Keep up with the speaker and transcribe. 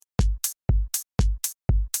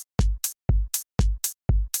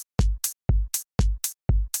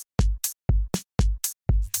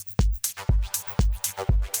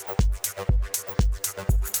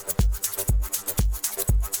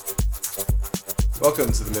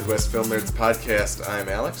Welcome to the Midwest Film Nerds Podcast. I'm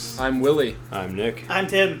Alex. I'm Willie. I'm Nick. I'm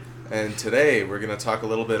Tim. And today we're going to talk a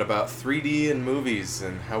little bit about 3D in movies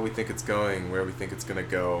and how we think it's going, where we think it's going to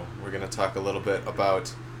go. We're going to talk a little bit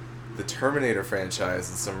about the Terminator franchise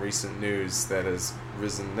and some recent news that has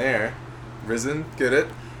risen there. Risen? Get it?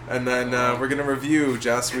 And then we're going to review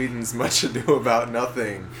Joss Whedon's Much Ado About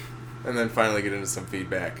Nothing. And then finally get into some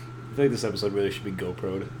feedback. I feel like this episode really should be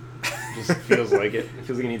GoPro'd. It just feels like it. It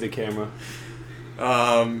feels like it needs a camera.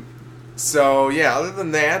 So, yeah, other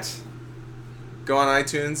than that, go on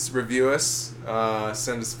iTunes, review us,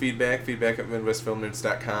 send us feedback at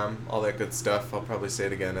MidwestFilmNerds.com, all that good stuff. I'll probably say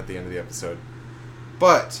it again at the end of the episode.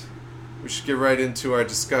 But we should get right into our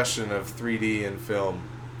discussion of 3D in film.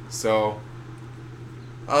 So,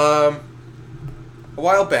 a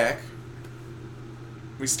while back,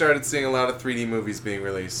 we started seeing a lot of 3D movies being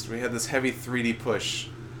released. We had this heavy 3D push,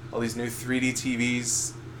 all these new 3D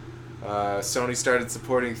TVs. Sony started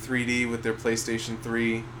supporting 3D with their PlayStation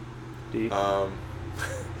 3.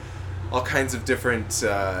 All kinds of different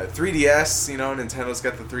 3DS, you know, Nintendo's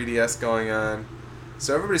got the 3DS going on.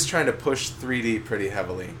 So everybody's trying to push 3D pretty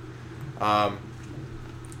heavily. But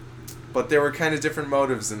there were kind of different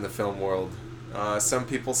motives in the film world. Some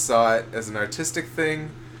people saw it as an artistic thing.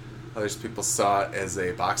 Others people saw it as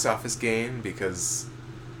a box office gain because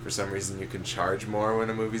for some reason you can charge more when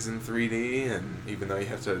a movie's in 3D, and even though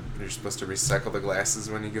you're supposed to recycle the glasses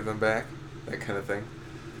when you give them back, that kind of thing.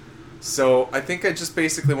 So I think I just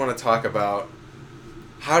basically want to talk about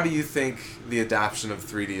how do you think the adoption of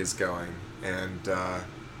 3D is going, and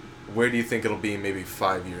where do you think it'll be maybe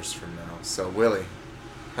 5 years from now? So Willie,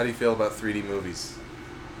 how do you feel about 3D movies?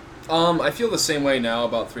 I feel the same way now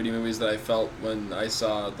about 3D movies that I felt when I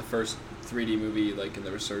saw the first 3D movie, like in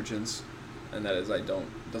the resurgence, and that is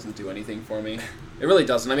doesn't do anything for me. It really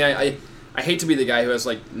doesn't. I mean, I hate to be the guy who has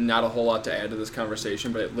like not a whole lot to add to this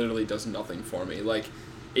conversation, but it literally does nothing for me. Like,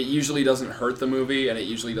 it usually doesn't hurt the movie, and it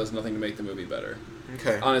usually does nothing to make the movie better.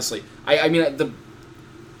 Okay. Honestly, I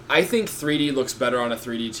think 3D looks better on a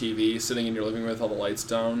 3D TV, sitting in your living room with all the lights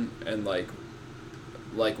down, and like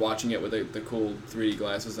watching it with the cool 3D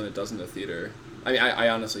glasses than it does in the theater. I mean, I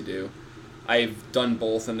honestly do. I've done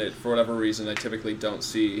both, and for whatever reason, I typically don't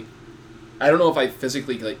see. I don't know if I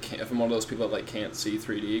physically if I'm one of those people that can't see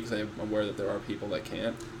 3D, because I'm aware that there are people that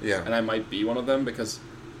can't. Yeah. And I might be one of them because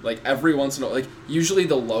every once in a while, usually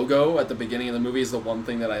the logo at the beginning of the movie is the one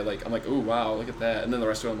thing that I'm like, ooh, wow, look at that, and then the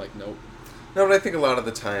rest of it I'm like, nope. No, but I think a lot of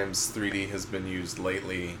the times 3D has been used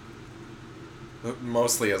lately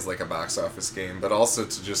mostly as like a box office game, but also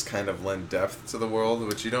to just kind of lend depth to the world,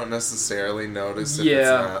 which you don't necessarily notice if it's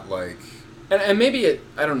not like... And maybe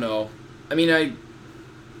I don't know. I mean,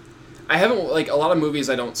 I haven't, a lot of movies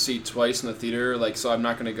I don't see twice in the theater, so I'm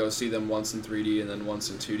not going to go see them once in 3D and then once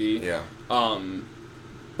in 2D. Yeah.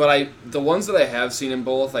 But the ones that I have seen in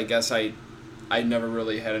both, I guess I never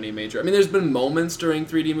really had any major... I mean, there's been moments during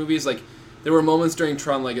 3D movies, there were moments during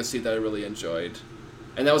Tron Legacy that I really enjoyed.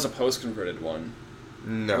 And that was a post-converted one.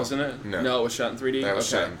 No. Wasn't it? No. No, it was shot in 3D? That was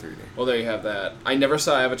shot in 3D. Well, there you have that. I never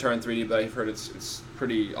saw Avatar in 3D, but I've heard it's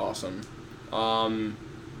pretty awesome.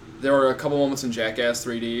 There were a couple moments in Jackass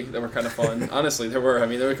 3D that were kind of fun. Honestly, there were. I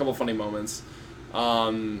mean, there were a couple funny moments.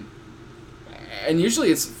 And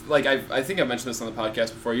usually it's, I think I've mentioned this on the podcast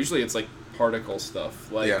before, usually it's, particle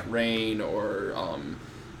stuff, rain or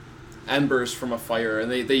embers from a fire,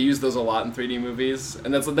 and they use those a lot in 3D movies,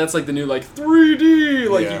 and that's the new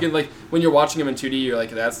 3D. You can when you're watching them in 2D, you're like,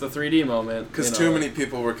 that's the 3D moment. Because too many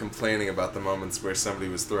people were complaining about the moments where somebody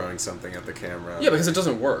was throwing something at the camera. Yeah, because it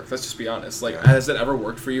doesn't work. Let's just be honest. Has it ever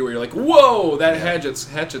worked for you where you're like, whoa, that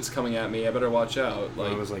hatchet's coming at me, I better watch out?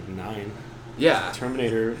 When I was 9. Yeah.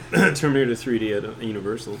 Terminator 3D at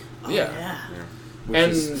Universal. Oh, yeah. Yeah. Which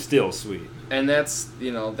is still sweet. And that's,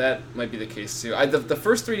 that might be the case too. The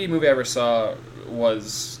first 3D movie I ever saw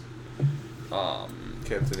was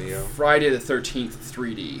Captain EO. Friday the 13th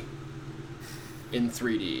 3D. In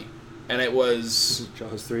 3D. And it was...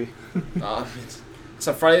 Jaws 3? It's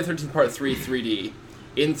a Friday the 13th Part 3 3D.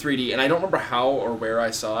 In 3D. And I don't remember how or where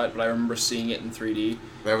I saw it, but I remember seeing it in 3D.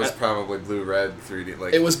 That was probably blue-red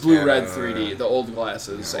 3D. It was blue-red 3D, the old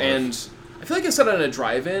glasses. Yeah, and... I feel like I saw it on a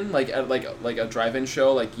drive-in, at a drive-in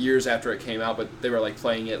show, years after it came out, but they were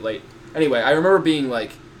playing it late. Anyway, I remember being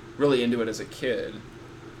really into it as a kid,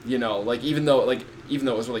 even though it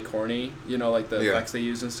was really corny, the effects they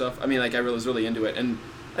used and stuff. I mean, I was really into it, and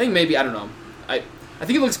I think maybe, I don't know, I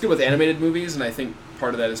think it looks good with animated movies, and I think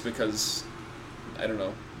part of that is because, I don't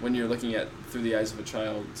know, when you're looking at through the eyes of a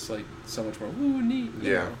child, it's so much more ooh neat.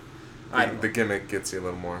 You know? The gimmick gets you a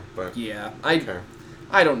little more, but yeah, okay.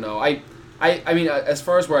 I don't know. I mean, as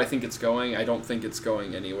far as where I think it's going, I don't think it's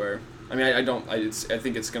going anywhere. I mean, I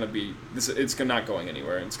think it's going to be this. It's not going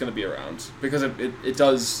anywhere. It's going to be around because it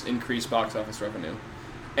does increase box office revenue,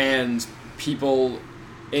 and people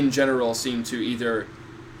in general seem to either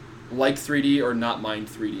like 3D or not mind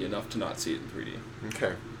 3D enough to not see it in 3D.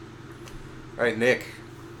 Okay. All right, Nick.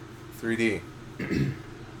 3D.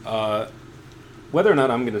 Whether or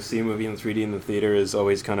not I'm going to see a movie in 3D in the theater is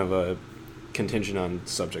always kind of a contingent on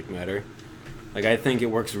subject matter. Like, I think it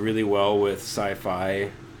works really well with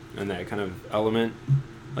sci-fi and that kind of element.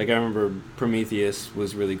 Like, I remember Prometheus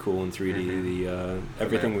was really cool in 3D. Mm-hmm. The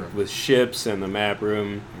everything with ships and the map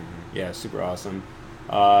room. Mm-hmm. Yeah, super awesome.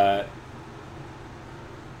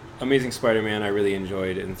 Amazing Spider-Man I really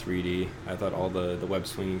enjoyed in 3D. I thought all the web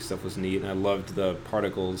swinging stuff was neat, and I loved the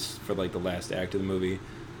particles for like the last act of the movie.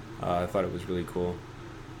 I thought it was really cool.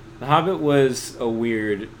 The Hobbit was a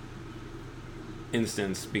weird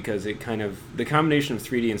instance because it kind of, the combination of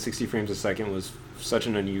 3D and 60 frames a second was such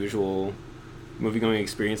an unusual movie-going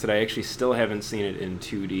experience that I actually still haven't seen it in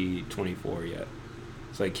 2D 24 yet.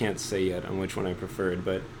 So I can't say yet on which one I preferred,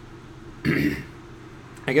 but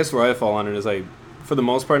I guess where I fall on it is for the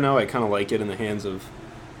most part now, I kind of like it in the hands of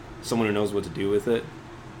someone who knows what to do with it.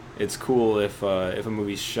 It's cool if a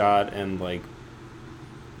movie's shot and like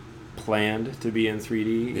planned to be in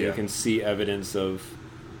 3D. Yeah. You can see evidence of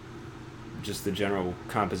just the general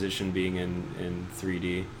composition being in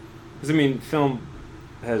 3D. Because I mean, film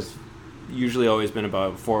has usually always been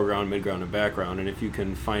about foreground, midground, and background, and if you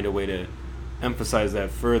can find a way to emphasize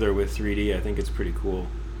that further with 3D, I think it's pretty cool.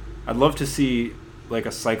 I'd love to see like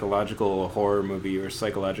a psychological horror movie or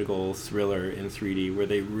psychological thriller in 3D where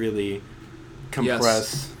they really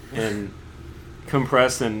compress and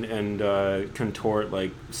contort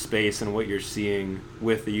like space and what you're seeing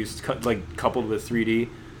with the use like coupled with 3D.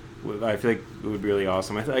 I feel like it would be really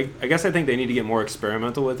awesome. I guess I think they need to get more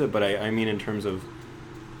experimental with it, but I mean in terms of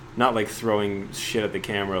not like throwing shit at the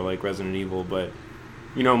camera like Resident Evil, but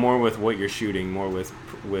you know, more with what you're shooting, more with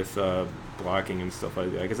blocking and stuff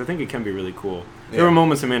like that, because I think it can be really cool. Yeah. There were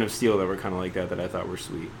moments in Man of Steel that were kind of like that I thought were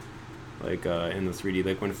sweet, like in the 3D,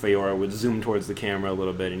 like when Feora would zoom towards the camera a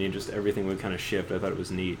little bit and everything would kind of shift. I thought it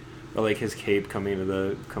was neat. Or like his cape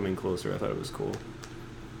coming closer, I thought it was cool.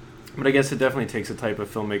 But I guess it definitely takes a type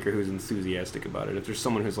of filmmaker who's enthusiastic about it. If there's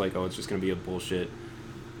someone who's like, oh, it's just going to be a bullshit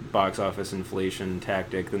box office inflation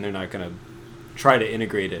tactic, then they're not going to try to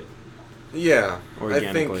integrate it. Yeah,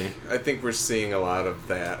 organically. I think we're seeing a lot of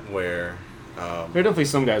that where there are definitely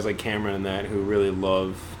some guys like Cameron and that who really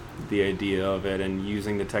love the idea of it and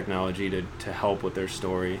using the technology to help with their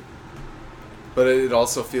story. But it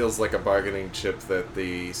also feels like a bargaining chip that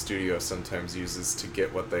the studio sometimes uses to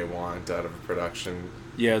get what they want out of a production.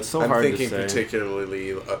 Yeah, it's so hard to say. I'm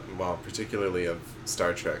thinking particularly of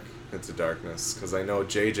Star Trek Into Darkness, because I know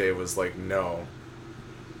JJ was like, no.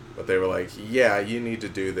 But they were like, yeah, you need to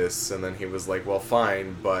do this. And then he was like, well,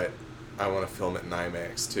 fine, but I want to film it in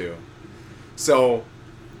IMAX too. So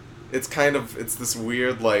it's this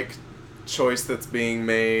weird like choice that's being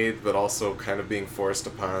made, but also kind of being forced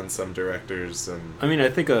upon some directors. And I mean, I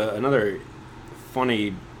think another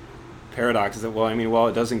funny paradox is that, well, I mean, while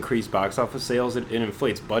it does increase box office sales, it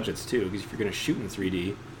inflates budgets too, because if you're going to shoot in 3D,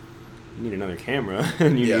 you need another camera,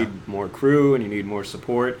 and you need more crew, and you need more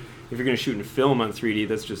support. If you're going to shoot in film on 3D,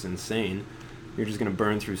 that's just insane. You're just going to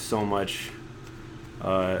burn through so much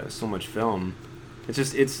film.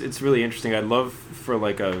 It's really interesting. I'd love for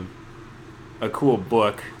like a cool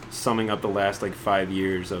book summing up the last like 5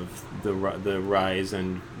 years of the rise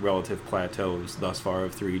and relative plateaus thus far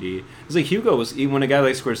of 3D. It's like Hugo was, when a guy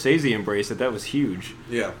like Scorsese embraced it, that was huge.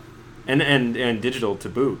 Yeah. And digital to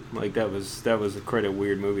boot. Like that was quite a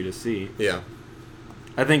weird movie to see. Yeah.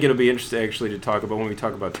 I think it'll be interesting actually to talk about when we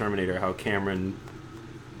talk about Terminator, how Cameron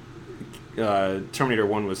Terminator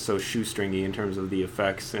 1 was so shoestringy in terms of the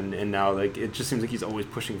effects, and now like it just seems like he's always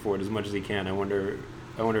pushing for it as much as he can. I wonder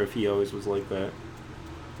if he always was like that.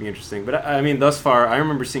 Be interesting. But I mean, thus far, I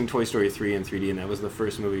remember seeing Toy Story 3 in 3D, and that was the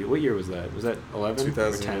first movie. What year was that? Was that 11?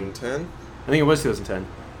 2010? I think it was 2010.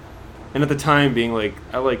 And at the time, being like,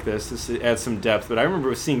 I like this adds some depth. But I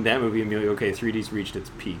remember seeing that movie and being like, okay, 3D's reached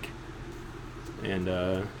its peak. And,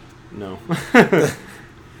 no.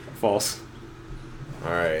 False.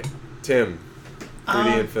 All right. Tim,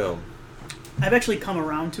 3D and film. I've actually come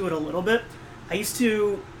around to it a little bit. It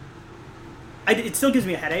still gives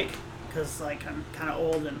me a headache, because like I'm kind of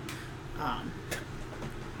old and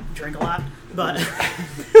drink a lot, but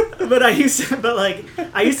I used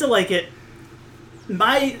to like it.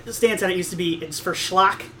 My stance on it used to be it's for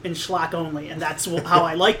schlock and schlock only, and that's how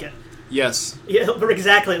I liked it. Yes. Yeah, but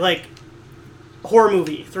exactly. Like horror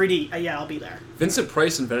movie, 3D. Yeah, I'll be there. Vincent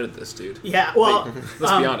Price invented this, dude. Yeah, well,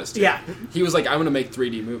 Let's be honest. Dude. Yeah, He was like, I'm going to make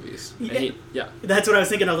 3D movies. And Yeah. That's what I was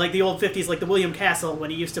thinking of, like the old 50s, like the William Castle, when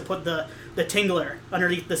he used to put the Tingler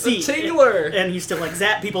underneath the seat. The Tingler! And used to, like,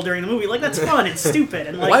 zap people during the movie. Like, that's fun. It's stupid.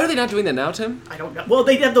 And like, Why are they not doing that now, Tim? I don't know. Well,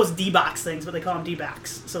 they have those D-box things, but they call them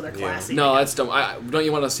D-backs, so they're classy. No, that's dumb. Don't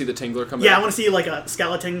you want to see the Tingler come Yeah, back? I want to see, like, a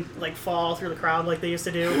skeleton, like, fall through the crowd like they used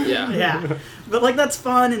to do. Yeah. Yeah. But, like, that's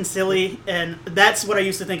fun and silly, and that's what I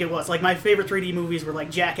used to think it was. Like, my favorite 3D movies were, like,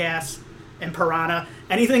 Jackass and Piranha.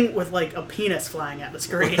 Anything with, like, a penis flying at the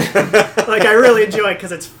screen. Like, I really enjoy it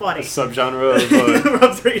because it's funny. Subgenre of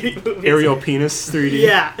Of 3D movies. aerial penis 3D.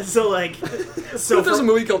 Yeah, so, like... What if there's a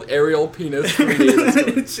movie called Aerial Penis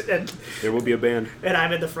 3D? and There will be a band.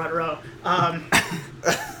 I'm in the front row.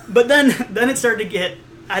 But then it started to get...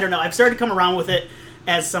 I don't know. I've started to come around with it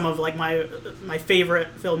as some of, like, my favorite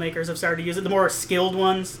filmmakers have started to use it. The more skilled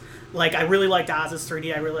ones. Like, I really liked Oz's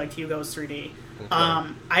 3D. I really liked Hugo's 3D. Okay.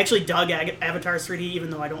 I actually dug Avatar's 3D, even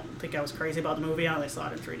though I don't think I was crazy about the movie. I only saw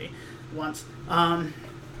it in 3D once.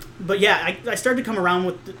 But yeah, I started to come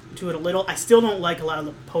around to it a little. I still don't like a lot of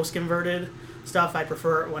the post-converted stuff. I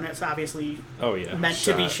prefer when it's obviously meant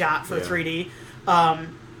to be shot for 3D.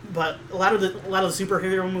 But a lot of the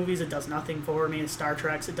superhero movies, it does nothing for me. Star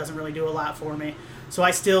Trek's, it doesn't really do a lot for me. So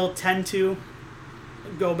I still tend to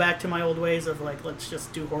go back to my old ways of, like, let's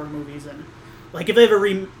just do horror movies. And, like, if they ever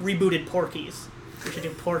rebooted Porky's, we should do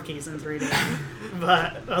Porky's in 3D.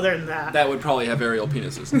 But other than that... That would probably have aerial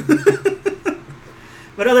penises.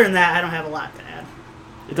 But other than that, I don't have a lot to add.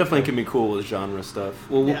 It definitely can be cool with genre stuff.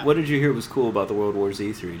 Well, what did you hear was cool about the World War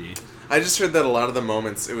Z 3D? I just heard that a lot of the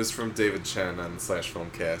moments, it was from David Chen on Slash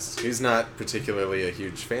Filmcast. He's not particularly a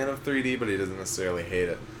huge fan of 3D, but he doesn't necessarily hate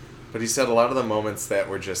it. But he said a lot of the moments that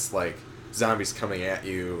were just, like, zombies coming at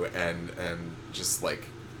you and just, like,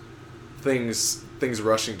 things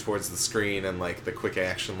rushing towards the screen and, like, the quick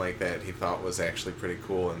action like that, he thought was actually pretty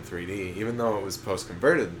cool in 3D, even though it was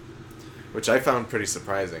post-converted, which I found pretty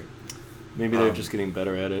surprising. Maybe they're just getting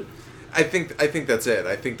better at it. I think that's it.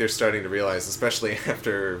 I think they're starting to realize, especially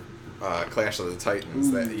after Clash of the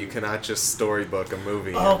Titans, that you cannot just storybook a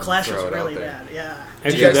movie. Oh, and Clash throw was it out really there. bad. Yeah.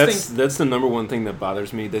 Actually, that's the number one thing that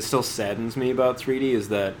bothers me. That still saddens me about 3D is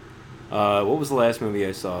that what was the last movie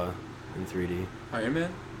I saw in 3D? Iron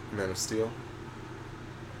Man? Man of Steel.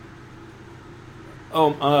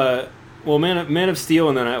 Oh, well, Man of Steel,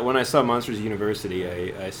 and then when I saw Monsters University,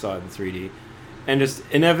 I saw it in 3D. And just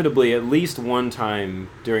inevitably, at least one time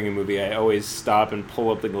during a movie, I always stop and pull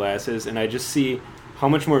up the glasses, and I just see how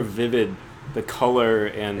much more vivid the color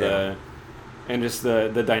and just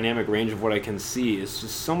the dynamic range of what I can see is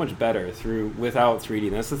just so much better without 3D.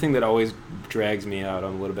 And that's the thing that always drags me out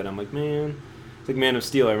on a little bit. I'm like, man, it's like Man of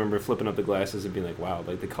Steel. I remember flipping up the glasses and being like, wow,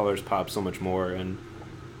 like the colors pop so much more. And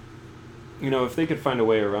you know, if they could find a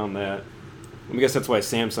way around that. I guess that's why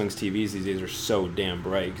Samsung's TVs these days are so damn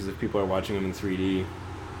bright, because if people are watching them in 3D,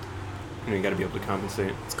 you got to be able to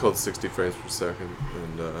compensate. It's called 60 frames per second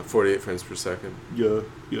and 48 frames per second.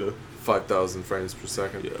 Yeah. 5,000 frames per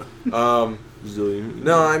second. Yeah. Zillion.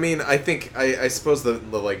 No, I mean, I think I suppose the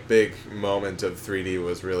like big moment of 3D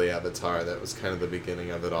was really Avatar. That was kind of the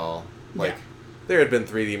beginning of it all. Like, there had been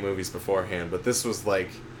 3D movies beforehand, but this was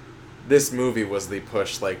like. This movie was the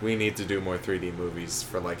push, like, we need to do more 3D movies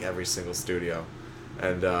for, like, every single studio.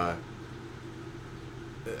 And,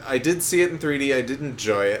 I did see it in 3D, I did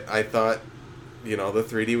enjoy it. I thought, you know, the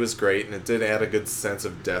 3D was great, and it did add a good sense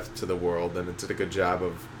of depth to the world, and it did a good job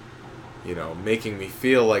of, you know, making me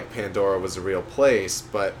feel like Pandora was a real place,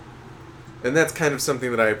 but... And that's kind of something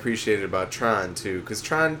that I appreciated about Tron, too, because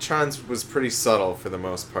Tron's was pretty subtle for the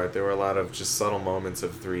most part. There were a lot of just subtle moments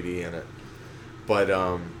of 3D in it. But,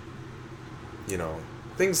 you know,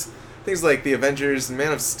 things like the Avengers and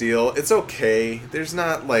Man of Steel, it's okay. There's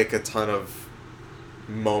not, like, a ton of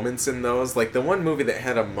moments in those. Like, the one movie that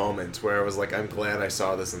had a moment where I was like, I'm glad I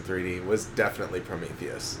saw this in 3D was definitely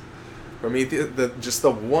Prometheus. Just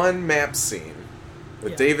the one map scene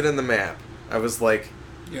with David and the map, I was like,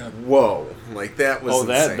 whoa. Like, that was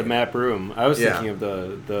insane. The map room. I was thinking of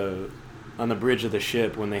the on the bridge of the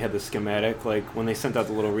ship when they had the schematic, like when they sent out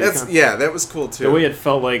the little recon. That was cool too. The way it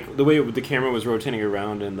felt like, the way the camera was rotating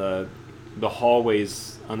around and the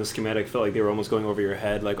hallways on the schematic felt like they were almost going over your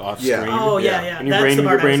head, like off screen. Oh yeah. And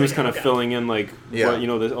your brain was kind of filling in, like, what, you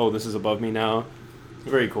know, this is above me now.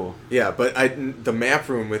 Very cool. Yeah, but the map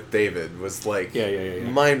room with David was like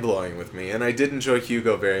mind blowing with me, and I did enjoy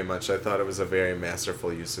Hugo very much. I thought it was a very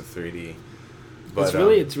masterful use of 3D. But,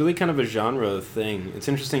 it's really kind of a genre thing. It's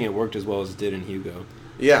interesting it worked as well as it did in Hugo.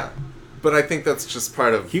 Yeah, but I think that's just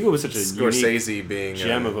part of Hugo was such a Scorsese being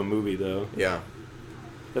gem of a movie, though. Yeah.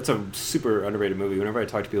 that's a super underrated movie. Whenever I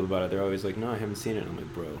talk to people about it, they're always like, "No, I haven't seen it." I'm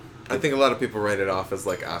like, "Bro." I think a lot of people write it off as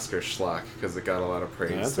like Oscar schlock because it got a lot of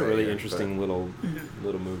praise. Yeah, that's a really interesting little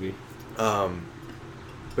movie.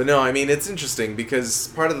 But no, I mean, it's interesting because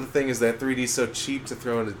part of the thing is that 3D is so cheap to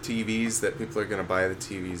throw into TVs that people are going to buy the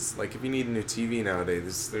TVs. Like, if you need a new TV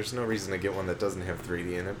nowadays, there's no reason to get one that doesn't have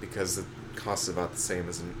 3D in it because it costs about the same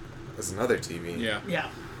as another TV. Yeah. Yeah.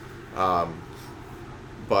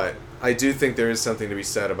 But I do think there is something to be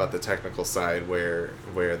said about the technical side where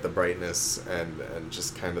the brightness and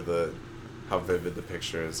just kind of how vivid the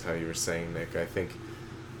picture is, how you were saying, Nick. I think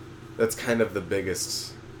that's kind of the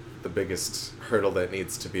biggest hurdle that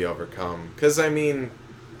needs to be overcome. Because, I mean,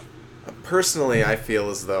 personally, I feel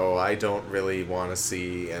as though I don't really want to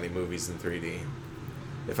see any movies in 3D.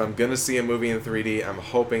 If I'm going to see a movie in 3D, I'm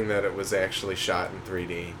hoping that it was actually shot in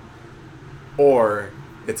 3D. Or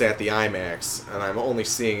it's at the IMAX, and I'm only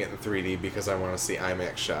seeing it in 3D because I want to see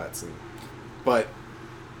IMAX shots. But,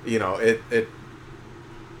 you know,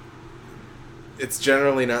 it's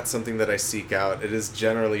generally not something that I seek out. It is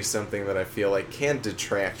generally something that I feel like can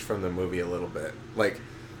detract from the movie a little bit. Like,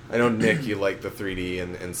 I know, Nick, you like the 3D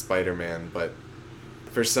in Spider-Man, but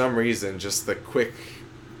for some reason, just the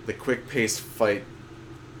quick-paced fight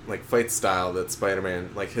style that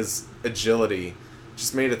Spider-Man, like his agility,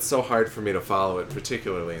 just made it so hard for me to follow it,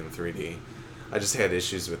 particularly in 3D. I just had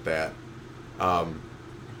issues with that.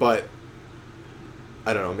 But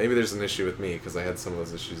I don't know. Maybe there's an issue with me because I had some of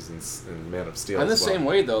those issues in Man of Steel. I'm the same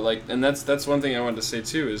way though. Like, and that's one thing I wanted to say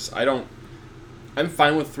too is I'm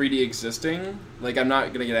fine with 3D existing. Like, I'm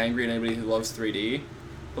not gonna get angry at anybody who loves 3D,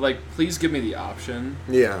 but like, please give me the option.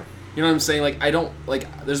 Yeah. You know what I'm saying? Like, I don't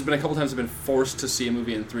like. There's been a couple times I've been forced to see a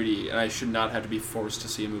movie in 3D, and I should not have to be forced to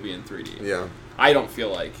see a movie in 3D. Yeah. I don't feel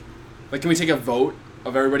like. Can we take a vote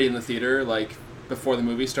of everybody in the theater like before the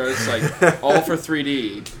movie starts? Like, all for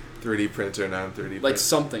 3D. 3D printer, non-3D. Like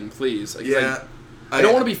something, please. Like, yeah. I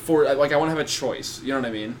don't want to be I want to have a choice. You know what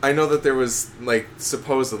I mean? I know that there was, like,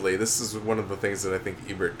 supposedly, this is one of the things that I think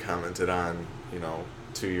Ebert commented on,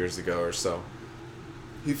 2 years ago or so.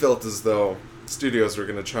 He felt as though studios were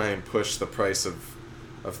going to try and push the price of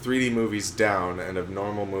 3D movies down and of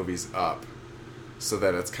normal movies up so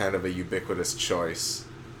that it's kind of a ubiquitous choice.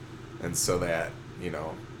 And so that,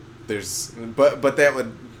 there's... But that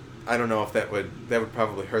would... I don't know if that would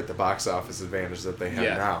probably hurt the box office advantage that they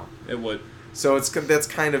have now. It would. So that's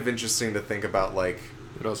kind of interesting to think about. Like,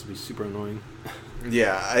 it would also be super annoying.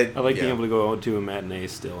 Yeah, I like being able to go to a matinee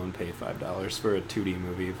still and pay $5 for a 2D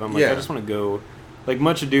movie. If I'm like, I just want to go. Like,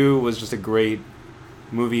 Much Ado was just a great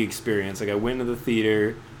movie experience. Like, I went to the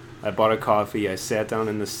theater, I bought a coffee, I sat down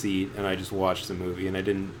in the seat, and I just watched the movie. And I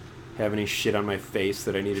didn't have any shit on my face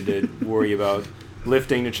that I needed to worry about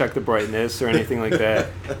lifting to check the brightness or anything like that.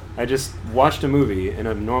 I just watched a movie in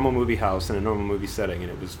a normal movie house in a normal movie setting,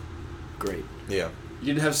 and it was great. Yeah.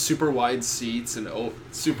 You didn't have super wide seats and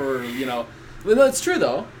super, Well, no, it's true,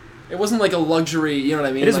 though. It wasn't like a luxury, you know what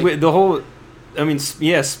I mean? It is weird. The whole... I mean,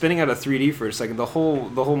 yeah, spinning out of 3D for a second, the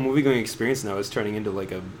whole movie-going experience now is turning into,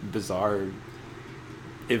 like, a bizarre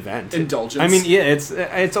event. Indulgence. I mean, yeah,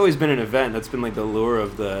 it's always been an event. That's been, like, the lure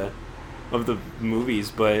of the movies,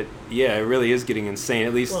 but yeah, it really is getting insane.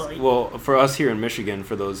 At least, well, for us here in Michigan,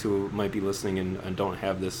 for those who might be listening and don't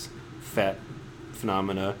have this fat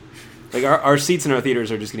phenomena, like our seats in our theaters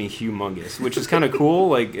are just getting humongous, which is kind of cool.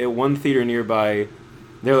 Like, at one theater nearby,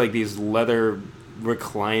 they're like these leather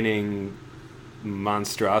reclining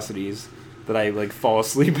monstrosities that I like fall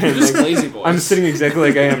asleep in. Just like, lazy boys. I'm sitting exactly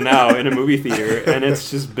like I am now in a movie theater, and it's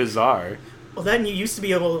just bizarre. Well, then you used to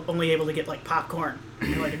be only able to get like popcorn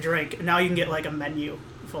and like a drink, and now you can get like a menu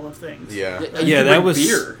full of things. Yeah. Yeah, that was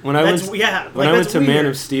beer. When I went. When I went to weird. Man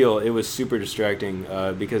of Steel, it was super distracting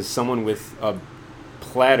because someone with a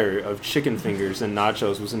platter of chicken fingers and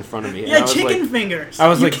nachos was in front of me. Yeah, and I was chicken like, fingers. I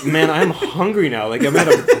was like, man, I'm hungry now. Like, I'm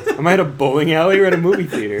at a bowling alley or at a movie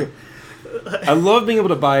theater. I love being able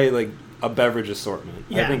to buy like a beverage assortment.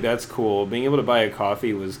 Yeah. I think that's cool. Being able to buy a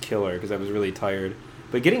coffee was killer because I was really tired.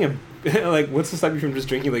 But getting like, what's to stop you from just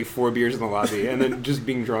drinking like 4 beers in the lobby and then just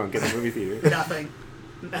being drunk at the movie theater?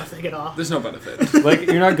 Nothing at all. There's no benefit. Like,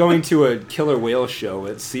 you're not going to a killer whale show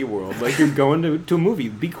at SeaWorld. Like, you're going to a movie.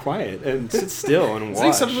 Be quiet and sit still and watch.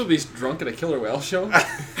 Is someone will be drunk at a killer whale show?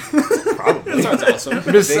 Probably. That sounds awesome.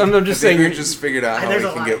 I'm just saying. We just figured out how we There's a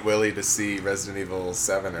can lot. get Willie to see Resident Evil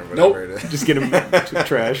 7 or whatever it is. Just get him to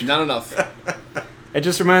trash. Not enough. It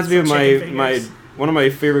just reminds me of Chicken my fingers. one of my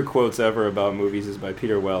favorite quotes ever about movies is by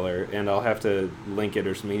Peter Weller, and I'll have to link it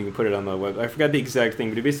or something. You can put it on the web. I forgot the exact thing,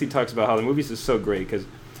 but he basically talks about how the movies is so great because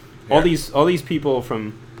all these people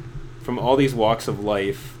from from all these walks of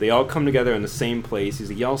life. They all come together in the same place. He's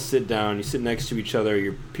like, you all sit down, you sit next to each other,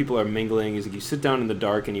 your people are mingling. He's like, you sit down in the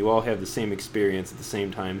dark and you all have the same experience at the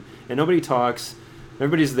same time. And nobody talks,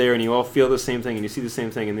 everybody's there and you all feel the same thing and you see the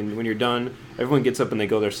same thing. And then when you're done, everyone gets up and they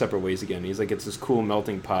go their separate ways again. He's like, it's this cool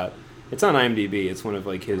melting pot. It's on IMDb. It's one of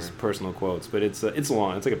like his personal quotes, but it's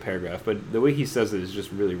long. It's like a paragraph, but the way he says it is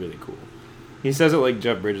just really, really cool. He says it like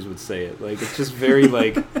Jeff Bridges would say it. Like, it's just very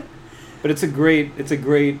like... But it's a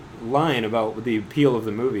great line about the appeal of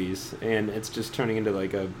the movies, and it's just turning into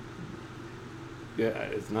like a... Yeah,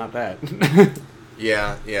 it's not that.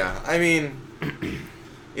 Yeah. I mean,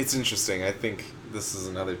 it's interesting. I think this is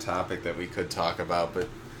another topic that we could talk about, but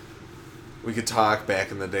we could talk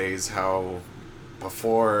back in the days how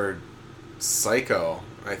before Psycho,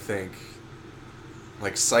 I think...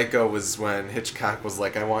 Like, Psycho was when Hitchcock was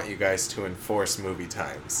like, I want you guys to enforce movie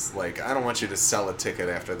times. Like, I don't want you to sell a ticket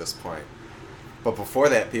after this point. But before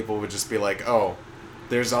that, people would just be like, oh,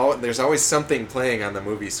 there's always something playing on the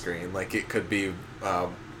movie screen. Like, it could be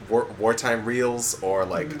wartime reels or,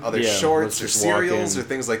 like, other shorts or serials or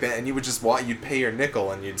things like that. And you would just you'd pay your nickel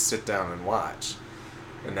and you'd sit down and watch.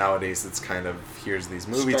 And nowadays, it's kind of, here's these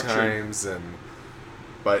movie times and...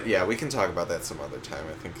 But yeah, we can talk about that some other time.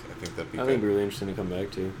 I think that'd be good. I think it'd be really interesting to come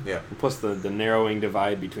back to. Yeah. And plus the narrowing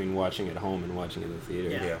divide between watching at home and watching in the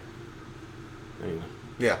theater. Yeah. Anyway.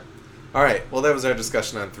 Yeah. All right. Well, that was our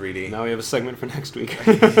discussion on 3D. Now we have a segment for next week.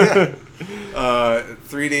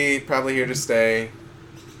 3D probably here to stay,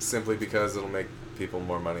 simply because it'll make people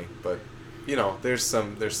more money. But you know, there's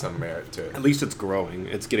some merit to it. At least it's growing.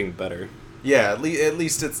 It's getting better. Yeah. At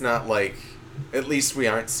least it's not like. At least we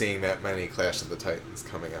aren't seeing that many Clash of the Titans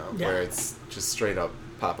coming out, where it's just straight up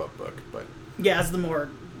pop-up book. But as the more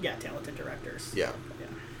talented directors. Yeah.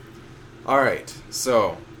 All right.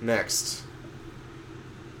 So next,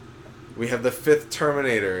 we have the 5th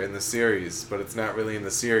Terminator in the series, but it's not really in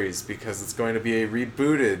the series because it's going to be a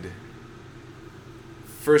rebooted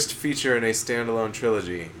first feature in a standalone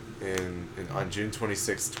trilogy on June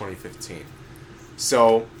 26, 2015.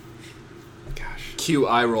 So, Cue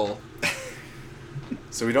eye roll.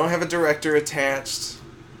 So we don't have a director attached.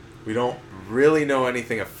 We don't really know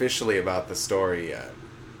anything officially about the story yet.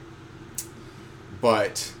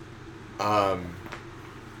 But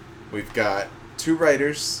we've got 2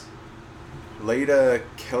 writers, Leda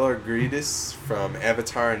Kellergridis from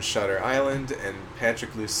Avatar and Shutter Island, and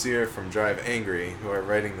Patrick Lussier from Drive Angry, who are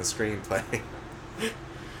writing the screenplay.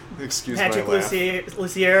 Excuse Patrick my laugh.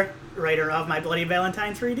 Lussier, writer of My Bloody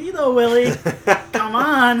Valentine 3D, though, Willie. Come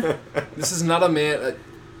on. This is not a man...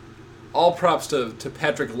 all props to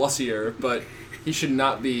Patrick Lussier, but he should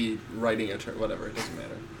not be writing whatever, it doesn't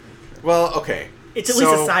matter. Well, okay. It's at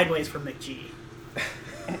least a sideways from McGee.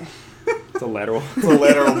 It's a lateral. It's a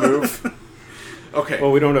lateral move. Okay.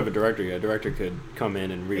 Well, we don't have a director yet. A director could come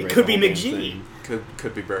in and rewrite. It could the be whole McGee. thing.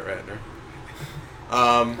 Could be Brett Ratner.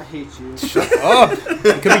 I hate you. Shut up!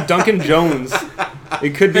 It could be Duncan Jones.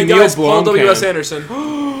 It could be Hey Neil guys, Paul W.S. Blomkamp. Anderson.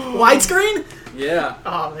 Widescreen? Yeah.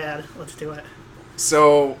 Oh, man. Let's do it.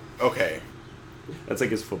 So, okay. That's like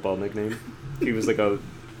his football nickname. He was like a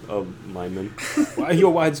lineman. Why are you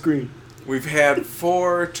a widescreen? We've had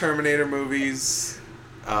 4 Terminator movies,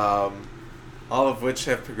 all of which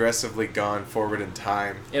have progressively gone forward in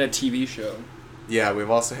time. And a TV show. Yeah, we've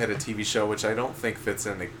also had a TV show, which I don't think fits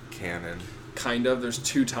into canon. Kind of. There's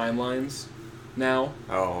 2 timelines now.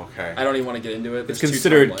 Oh, okay. I don't even want to get into it. It's There's 2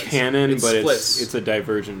 considered timelines. canon, It but splits. it's a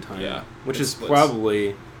divergent time. Yeah, Which it is splits.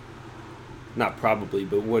 probably... Not probably,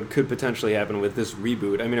 but what could potentially happen with this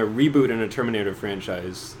reboot. I mean, a reboot in a Terminator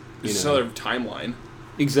franchise. It's another timeline.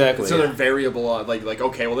 Exactly. It's another variable. Like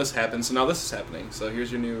okay, well this happened, so now this is happening. So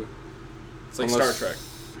here's your new. It's like Unless- Star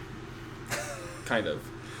Trek. Kind of.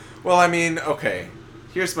 Well, I mean, okay.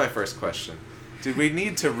 Here's my first question. Did we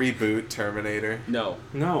need to reboot Terminator? No.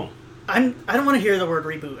 No. I don't want to hear the word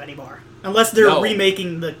reboot anymore. Unless they're No.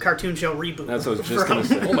 remaking the cartoon show Reboot. That's what I was just going to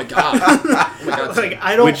say. Oh my god. Oh my god. Like,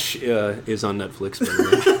 I don't... Which is on Netflix, by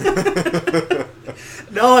the way.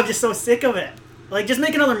 No, I'm just so sick of it. Like, just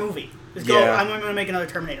make another movie. Just go, Yeah. I'm going to make another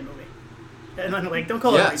Terminator movie. And then, like, don't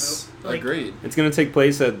call Yes. it a reboot. Like, Agreed. It's going to take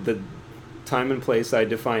place at the time and place I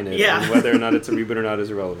define it. Yeah. And whether or not it's a reboot or not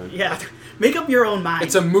is irrelevant. Yeah. Make up your own mind.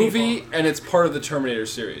 It's a movie, people. and it's part of the Terminator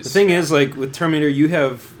series. The thing is, like, with Terminator, you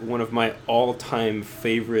have one of my all-time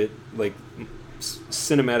favorite, like,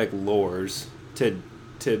 cinematic lores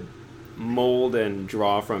to mold and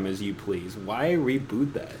draw from as you please. Why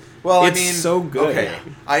reboot that? Well, It's I mean, so good. Okay,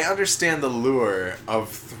 I understand the lure of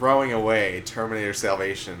throwing away Terminator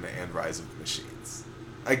Salvation and Rise of the Machines.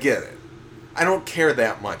 I get it. I don't care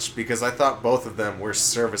that much because I thought both of them were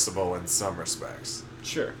serviceable in some respects.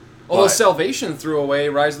 Sure. Although But- Salvation threw away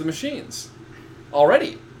Rise of the Machines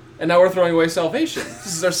already, and now we're throwing away Salvation.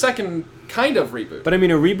 This is our second kind of reboot. But I mean,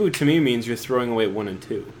 a reboot to me means you're throwing away 1 and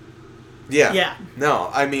 2. Yeah. Yeah. No,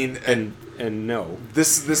 I mean, And no.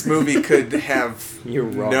 this movie could have You're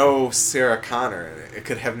wrong. no Sarah Connor in it. It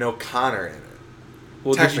could have no Connor in it.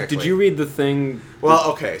 Well, Technically. did you read the thing?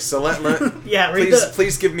 Well, okay, so let Yeah, read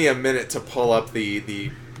please give me a minute to pull up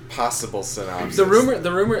the possible synopsis. The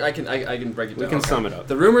rumor, I can break it down. We can sum it up.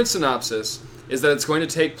 The rumored synopsis is that it's going to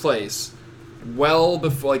take place well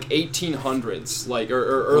before, like 1800s, like or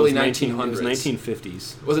early 1900s. It was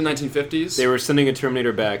 1950s. Was it 1950s? They were sending a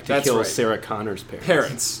Terminator back to That's kill right. Sarah Connor's parents.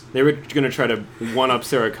 parents They were going to try to one-up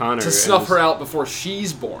Sarah Connor. to snuff her out before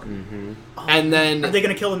she's born, Mm-hmm. and then Are they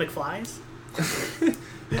going to kill the McFlys?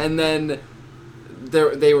 and then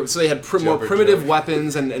they had more Jobber primitive joke.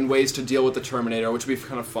 weapons and ways to deal with the Terminator, which would be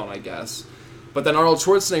kind of fun, I guess. But then Arnold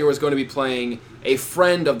Schwarzenegger was going to be playing a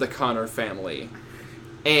friend of the Connor family,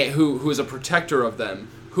 who is a protector of them,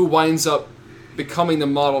 who winds up becoming the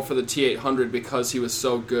model for the T-800 because he was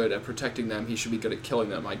so good at protecting them. He should be good at killing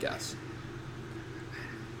them, I guess.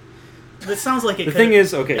 This sounds like it The could... thing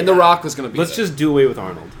is, okay, And The Rock was going to be let's there. just do away with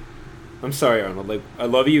Arnold. I'm sorry, Arnold. Like, I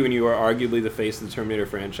love you, and you are arguably the face of the Terminator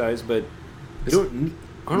franchise, but you don't.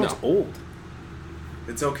 Arnold's No. old.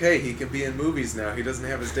 It's okay. He can be in movies now. He doesn't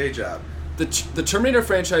have his day job. The Terminator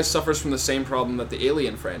franchise suffers from the same problem that the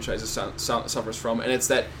Alien franchise suffers from, and it's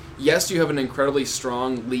that, yes, you have an incredibly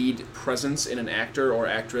strong lead presence in an actor or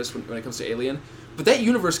actress when it comes to Alien, but that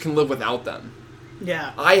universe can live without them.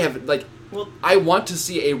 Yeah. I have, like, Well, I want to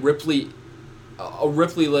see a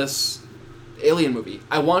Ripley-less Alien movie.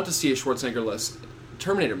 I want to see a Schwarzenegger-less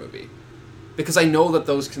Terminator movie. Because I know that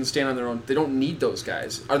those can stand on their own. They don't need those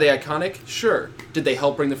guys. Are they iconic? Sure. Did they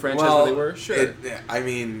help bring the franchise where they were? Sure. I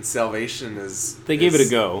mean, Salvation is... They gave it a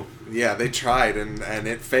go. Yeah, they tried, and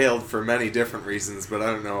it failed for many different reasons, but I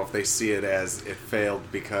don't know if they see it as it failed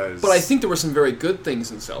because... But I think there were some very good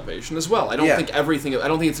things in Salvation as well. I don't think everything... I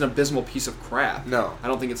don't think it's an abysmal piece of crap. No. I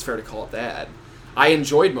don't think it's fair to call it that. I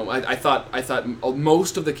enjoyed moments. I thought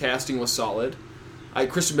most of the casting was solid.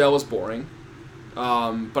 Christian Bale was boring.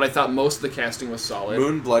 But I thought most of the casting was solid.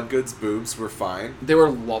 Moon Bloodgood's boobs were fine. They were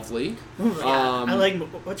lovely. ooh, yeah. I like...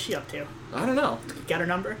 What's she up to? I don't know. Got her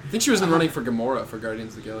number? I think she was in running for Gamora for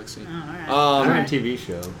Guardians of the Galaxy. Oh, all right. Different Alright. TV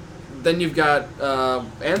show. Then you've got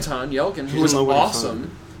Anton Yelkin, who She's was in Lower awesome.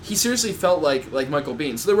 Sun. He seriously felt like Michael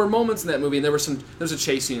Biehn. So there were moments in that movie, and there was a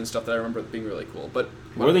chase scene and stuff that I remember being really cool. But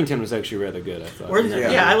Worthington was actually rather good, I thought. Worthington,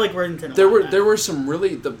 Yeah. yeah, I like Worthington a there lot. were some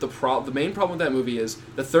really the main problem with that movie is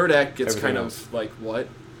the third act gets Everything kind else. of like what,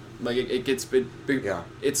 like it gets big. Yeah.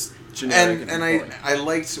 It's generic And boring. I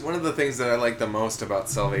liked... One of the things that I liked the most about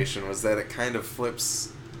Salvation was that it kind of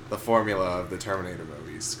flips the formula of the Terminator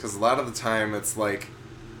movies. Because a lot of the time it's like...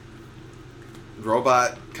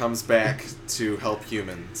 Robot comes back to help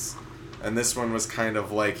humans. And this one was kind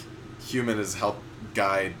of like human has helped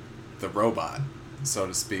guide the robot, so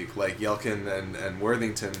to speak. Like Yelkin and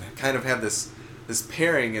Worthington kind of had this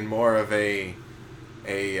pairing in more of a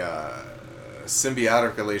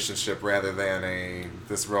symbiotic relationship rather than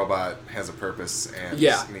this robot has a purpose and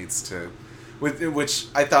needs to, which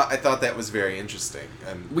I thought that was very interesting.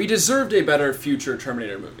 And We deserved a better future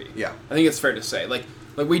Terminator movie. yeah, I think it's fair to say. Like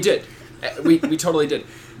we did. We totally did.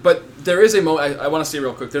 But there is a moment, I want to say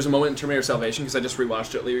real quick, there's a moment in Terminator Salvation, because I just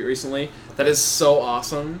rewatched it recently, that is so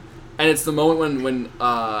awesome. And it's the moment when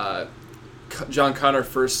John Connor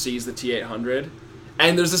first sees the T-800,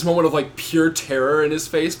 and there's this moment of like pure terror in his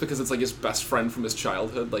face, because it's like his best friend from his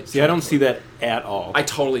childhood. Like, See, I don't see that at all. I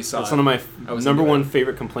totally saw That's it. one of I was number into one it.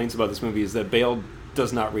 favorite complaints about this movie is that Bale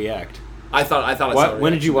does not react. I thought I saw it.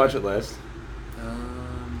 When did you watch it last?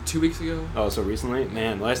 2 weeks ago. Oh, so recently?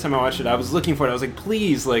 Man, last time I watched it, I was looking for it. I was like,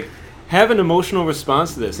 please, like, have an emotional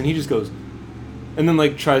response to this. And he just goes, and then,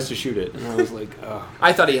 like, tries to shoot it. And I was like, oh.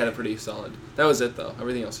 I thought he had a pretty solid. That was it, though.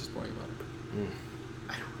 Everything else was boring about it.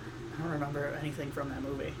 I don't remember anything from that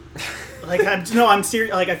movie. Like, I'm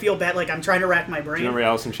serious. Like, I feel bad. Like, I'm trying to rack my Do brain. you remember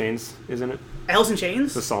Alice in Chains, isn't it? Alice in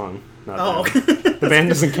Chains? The song. Not Oh, the band. okay. The band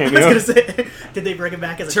doesn't I cameo. was gonna say, did they bring it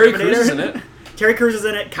back as a Terry Terminator? Crews is in it. Terry Crews is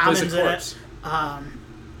in it. Plays Common's a in corpse. it.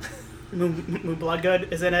 Moon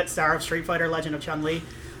Bloodgood is in it. Star of Street Fighter: Legend of Chun-Li.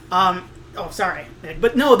 Sorry, Nick.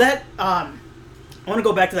 But no, that I want to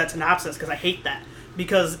go back to that synopsis because I hate that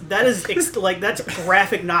because that is that's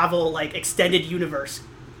graphic novel like extended universe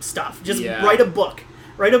stuff. Just Yeah. write a book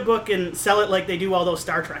and sell it like they do all those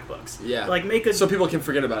Star Trek books. Yeah. like make a So people can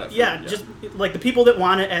forget about it. yeah, just like the people that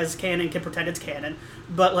want it as canon can pretend it's canon,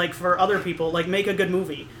 but like for other people, like make a good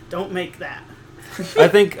movie. Don't make that. I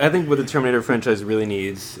think what the Terminator franchise really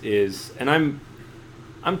needs is, and I'm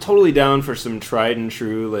I'm totally down for some tried and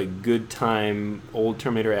true, like, good time old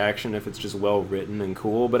Terminator action if it's just well written and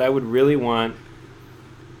cool. But I would really want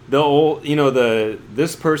the old,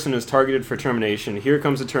 this person is targeted for termination. Here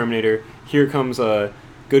comes a Terminator. Here comes a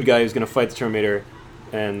good guy who's going to fight the Terminator,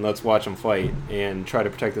 and let's watch him fight and try to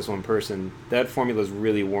protect this one person. That formula is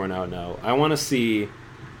really worn out now. I want to see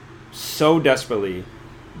so desperately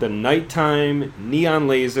the nighttime neon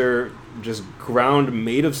laser just ground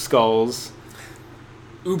made of skulls.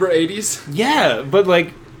 Uber 80s? Yeah, but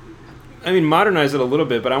modernize it a little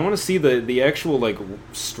bit, but I want to see the actual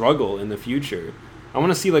struggle in the future. I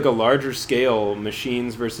want to see a larger scale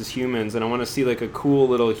machines versus humans, and I want to see a cool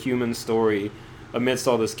little human story amidst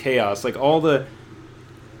all this chaos. In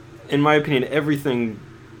my opinion, everything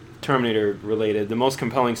Terminator related, the most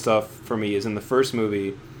compelling stuff for me is in the first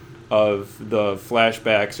movie of the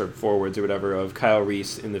flashbacks or forwards or whatever of Kyle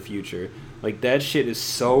Reese in the future. That shit is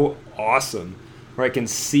so awesome. Where I can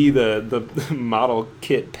see the model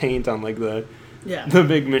kit paint on the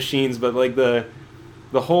big machines, but the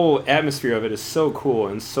whole atmosphere of it is so cool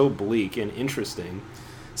and so bleak and interesting.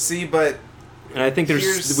 See, but and I think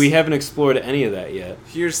we haven't explored any of that yet.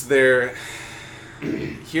 Here's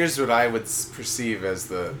what I would perceive as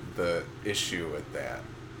the issue with that,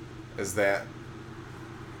 is that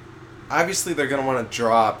obviously they're going to want to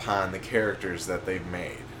draw upon the characters that they've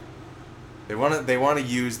made. They want to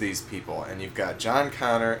use these people, and you've got John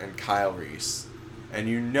Connor and Kyle Reese, and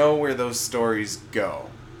you know where those stories go,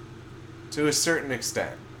 to a certain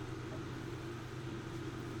extent.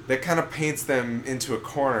 That kind of paints them into a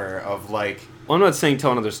corner of Well, I'm not saying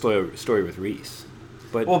tell another story with Reese,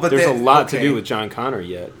 but there's a lot to do with John Connor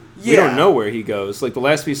yet. Yeah. We don't know where he goes. The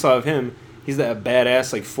last we saw of him, he's that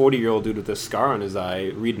badass 40-year-old dude with a scar on his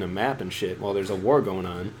eye reading a map and shit while there's a war going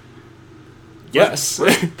on. Yes.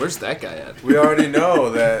 Where's that guy at? We already know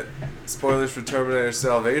that, spoilers for Terminator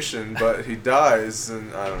Salvation, but he dies,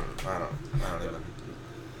 and I don't even.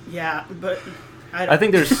 Yeah, but I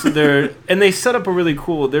think and they set up a really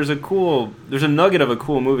cool. There's a nugget of a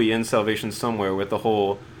cool movie in Salvation somewhere with the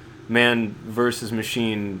whole man versus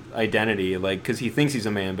machine identity, because he thinks he's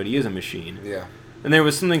a man, but he is a machine. Yeah. And there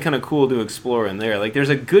was something kind of cool to explore in there. There's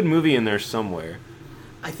a good movie in there somewhere.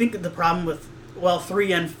 I think the problem with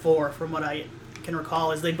 3 and 4, from what I can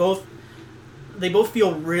recall, is they both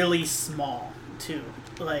feel really small too.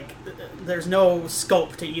 There's no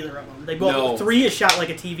scope to either of them. They both 3 is shot like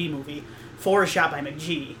a TV movie. 4 is shot by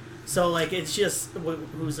McG. So it's just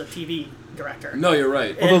who's a TV director. No, you're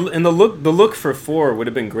right. Well, and the look for 4 would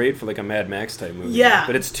have been great for a Mad Max type movie. Yeah,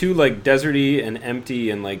 but it's too deserty and empty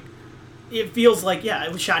and it feels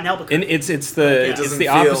it was shot in Albuquerque. And it's the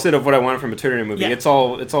opposite of what I want from a Terminator movie. Yeah. It's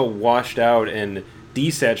all washed out and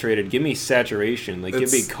desaturated. Give me saturation. Give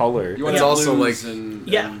me color. You want it's also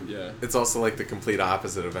it's also the complete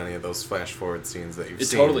opposite of any of those flash forward scenes that you've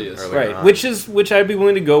seen. It totally is. Right. On. Which I'd be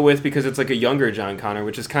willing to go with because it's a younger John Connor,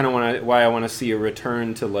 which is kind of why I want to see a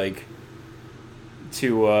return to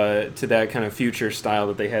to that kind of future style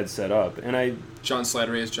that they had set up. And John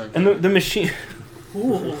Slattery is John Connor. And the machine.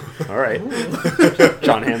 Ooh. All right. Ooh.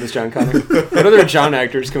 John Hamm is John Connor. What other John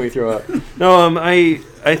actors can we throw out? No, I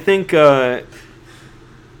think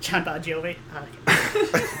John Bon Jovi.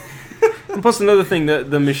 And plus another thing,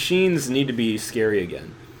 the machines need to be scary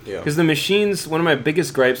again. Yeah. Because the machines, one of my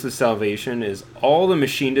biggest gripes with Salvation is all the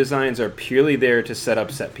machine designs are purely there to set up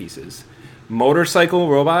set pieces. Motorcycle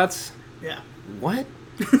robots? Yeah. What?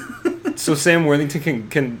 So Sam Worthington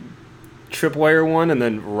can tripwire one and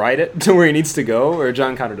then ride it to where he needs to go? Or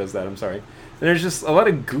John Connor does that, I'm sorry. And there's just a lot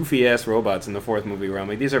of goofy-ass robots in the 4th movie where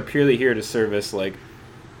I'm these are purely here to service,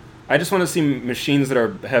 I just want to see machines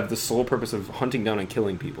that have the sole purpose of hunting down and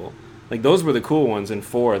killing people. Those were the cool ones in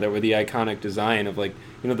 4 that were the iconic design of,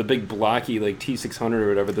 the big blocky, T-600 or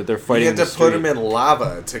whatever that they're fighting in the street. You had to put him in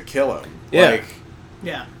lava to kill him. Yeah.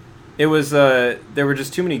 Yeah. It was, there were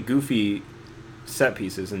just too many goofy set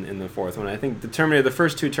pieces in the 4th one. I think the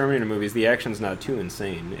first 2 Terminator movies, the action's not too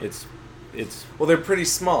insane. It's well, they're pretty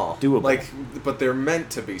small. Doable. But they're meant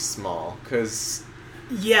to be small, because...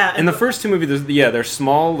 Yeah. In the first 2 movies, they're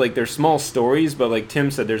small, they're small stories, but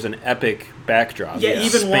Tim said, there's an epic backdrop. Yeah,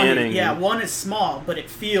 even one is small, but it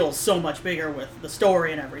feels so much bigger with the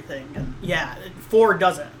story and everything. And 4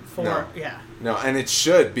 doesn't. 4, no. Yeah. No, and it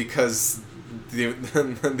should, because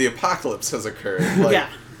the apocalypse has occurred. Yeah.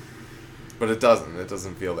 But it doesn't. It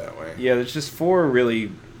doesn't feel that way. Yeah, there's just 4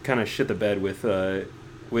 really kind of shit the bed with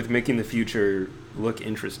making the future look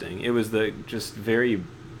interesting. It was just very,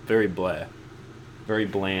 very blah. Very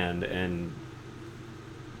bland, and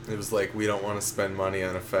it was we don't want to spend money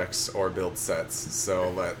on effects or build sets,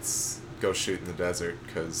 so let's go shoot in the desert,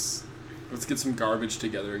 because Let's get some garbage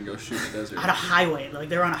together and go shoot in the desert. On a highway, like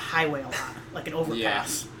they're on a highway a lot, like an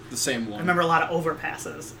overpass. The same one. I remember a lot of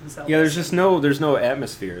overpasses. In Zelda. Yeah, there's no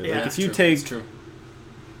atmosphere. Yeah, like if you true. take, It's true.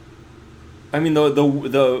 I mean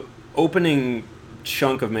the opening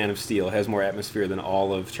chunk of Man of Steel has more atmosphere than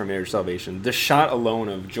all of Terminator Salvation. The shot alone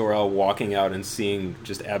of Jor-El walking out and seeing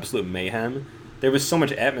just absolute mayhem, there was so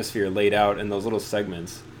much atmosphere laid out in those little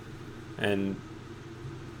segments, and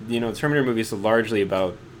Terminator movies are largely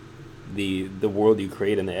about the world you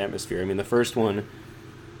create and the atmosphere. I mean, the first one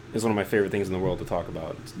is one of my favorite things in the world to talk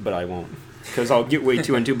about, but I won't because I'll get way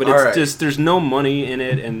too into. But it's just there's no money in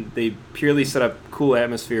it, and they purely set up cool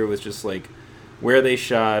atmosphere with just like where they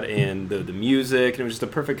shot and the music, and it was just a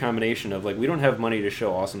perfect combination of like we don't have money to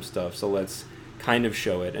show awesome stuff, so let's kind of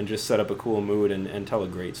show it and just set up a cool mood and tell a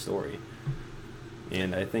great story.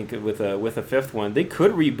 And I think with a fifth one, they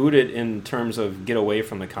could reboot it in terms of get away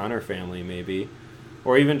from the Connor family, maybe,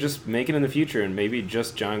 or even just make it in the future and maybe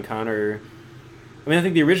just John Connor. I mean, I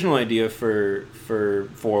think the original idea for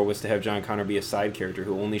 4 was to have John Connor be a side character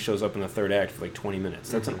who only shows up in the third act for like 20 minutes.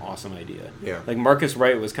 That's an awesome idea. Yeah. Like Marcus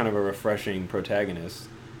Wright was kind of a refreshing protagonist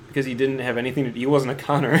because he didn't have anything. He wasn't a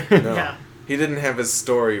Connor. No. Yeah. He didn't have his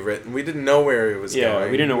story written. We didn't know where he was going. Yeah,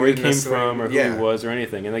 we didn't know where he came from or who he was or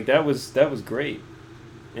anything. And like that was great.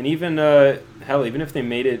 And even even if they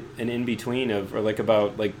made it an in between or like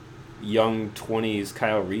about like young 20s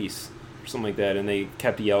Kyle Reese or something like that, and they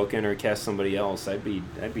kept Yelkin or cast somebody else, I'd be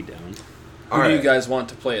down. Who do you guys want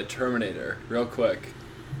to play a Terminator? Real quick.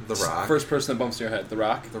 The Rock. First person that bumps in your head. The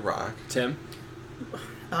Rock. The Rock. Tim.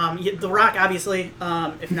 The Rock, obviously.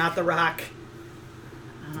 If not The Rock,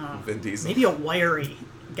 Vin Diesel. maybe a wiry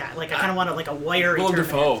guy. Like I kind of want like a wiry. Willem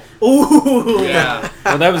Terminator. Dafoe. Ooh. Yeah.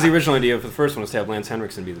 Well, that was the original idea for the first one, was to have Lance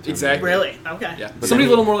Henriksen be the Terminator. Exactly. Really? Okay. Yeah. But Somebody then a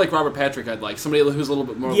little more like Robert Patrick, I'd like. Somebody who's a little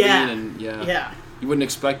bit more Yeah. lean and Yeah. You wouldn't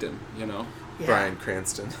expect him, Yeah. Bryan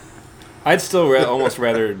Cranston. I'd still almost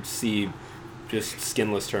rather see just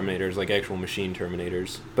skinless Terminators, like actual machine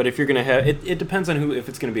Terminators. But if you're gonna have it depends on if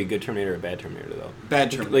it's gonna be a good Terminator or a bad Terminator, though.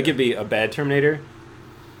 Bad Terminator. Like it'd be a bad Terminator.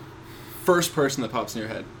 First person that pops in your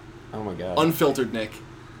head. Oh my god. Unfiltered Nick.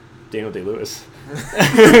 Daniel Day-Lewis.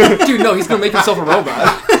 Dude, no, he's gonna make himself a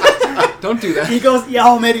robot. Don't do that. He goes. Yeah.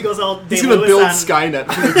 Oh man, he goes all. He's Day gonna Lewis build on, Skynet.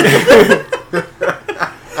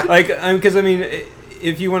 Like, because I mean,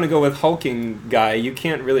 if you want to go with hulking guy, you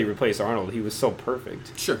can't really replace Arnold. He was so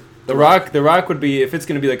perfect. Sure. The Rock would be, if it's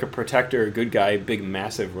going to be like a protector, a good guy, big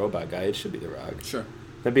massive robot guy, it should be The Rock. Sure.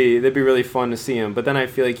 That'd be really fun to see him. But then I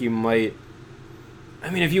feel like you might. I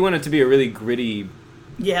mean, if you want it to be a really gritty,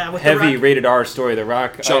 with The heavy Rock. rated R story, The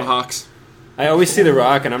Rock. John Hawkes. I always see The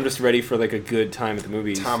Rock, and I'm just ready for like a good time at the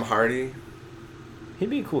movies. Tom Hardy. He'd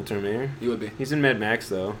be a cool Terminator. He would be. He's in Mad Max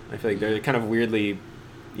though. I feel like they're kind of weirdly,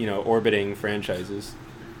 orbiting franchises.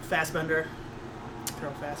 Fassbender. Throw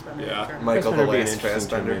Fassbender. Yeah. Terminator. Michael the Fassbender would be an Last interesting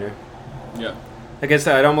Fassbender. Terminator. Yeah. Like I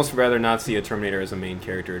said, I'd almost rather not see a Terminator as a main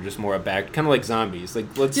character, just more a back, kind of like zombies.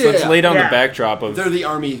 Like let's Yeah. lay down Yeah. the backdrop of. They're the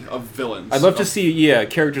army of villains. I'd love to see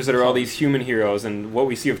characters that are all these human heroes, and what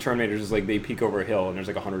we see of Terminators is like they peek over a hill and there's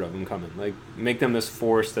like 100 of them coming. Like make them this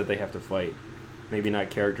force that they have to fight. Maybe not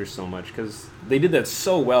characters so much, because they did that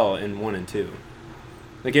so well in 1 and 2.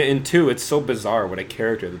 Like in 2, it's so bizarre what a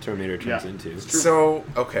character the Terminator turns into. So,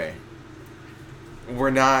 okay.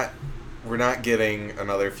 We're not getting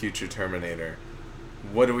another future Terminator.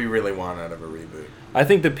 What do we really want out of a reboot? I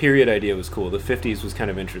think the period idea was cool. The 50s was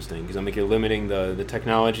kind of interesting because you're limiting the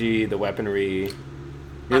technology, the weaponry.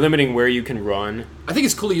 You're limiting where you can run. I think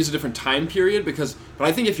it's cool to use a different time period but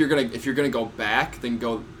I think if you're gonna go back, then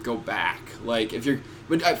go back. Like if you're,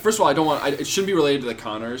 but first of all, it shouldn't be related to the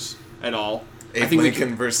Connors at all. I Abe think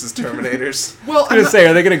Lincoln versus Terminators. Well, I was going to say,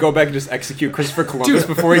 are they going to go back and just execute Christopher Columbus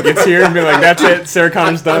before he gets here and be like, that's it, Sarah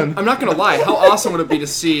Connor's done? I'm not gonna lie. How awesome would it be to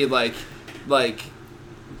see like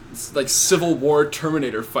Civil War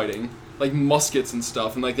Terminator fighting, like muskets and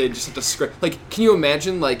stuff, and like they just have to script. Like, can you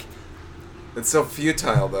imagine like? It's so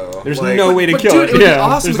futile, though. There's Like, no way to But kill dude, it. it would Yeah, be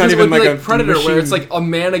awesome there's because not it even would be like like a Predator, where it's machine. like a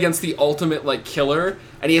man against the ultimate like killer,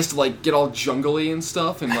 and he has to like get all jungly and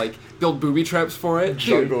stuff, and like build booby traps for it.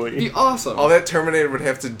 Dude, Jungly. it'd be awesome. All that Terminator would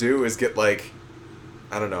have to do is get, like,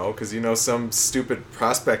 I don't know, because some stupid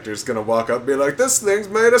prospector's going to walk up and be like, this thing's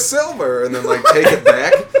made of silver, and then, like, take it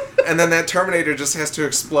back. And then that Terminator just has to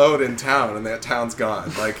explode in town, and that town's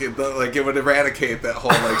gone. Like, it would eradicate that whole,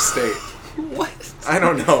 like, state. What? I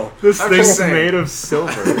don't know. This I'm thing's just saying. made of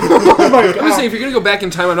silver. I'm just saying, if you're gonna go back in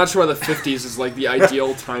time, I'm not sure why the 50s is like the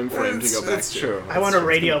ideal time frame to go back It's to. true. I want a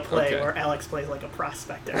radio play Okay. where Alex plays like a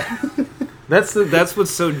prospector. That's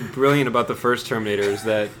what's so brilliant about the first Terminator is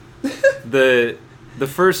that the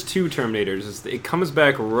first two Terminators, it comes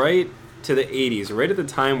back right to the 80s, right at the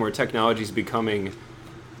time where technology is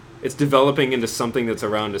it's developing into something that's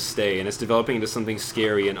around to stay, and it's developing into something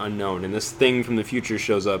scary and unknown, and this thing from the future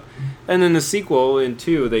shows up. And then the sequel, in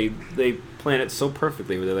 2, they plan it so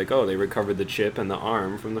perfectly, where they're like, oh, they recovered the chip and the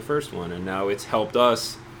arm from the first one, and now it's helped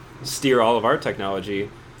us steer all of our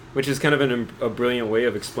technology, which is kind of a brilliant way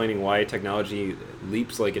of explaining why technology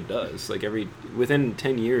leaps like it does. Like within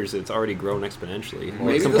 10 years, it's already grown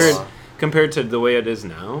exponentially. Compared to the way it is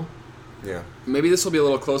now. Yeah. Maybe this will be a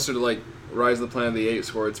little closer to like Rise of the Planet of the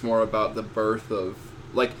Apes, where it's more about the birth of,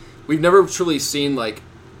 like, we've never truly seen like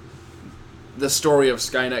the story of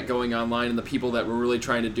Skynet going online and the people that were really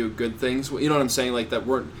trying to do good things. You know what I'm saying? Like they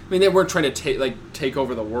weren't trying to take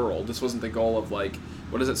over the world. This wasn't the goal of like,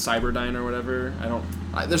 what is it, Cyberdyne or whatever?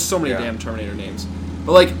 There's so many damn Terminator names.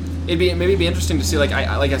 But like it'd be interesting to see, like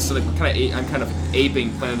I said, I'm kind of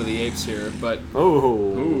aping Planet of the Apes here, but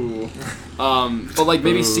but like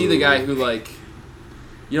maybe see the guy who, like,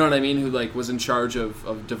 you know what I mean, who like was in charge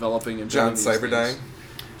of developing and John Cyberdyne.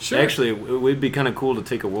 Sure. Actually, it would be kind of cool to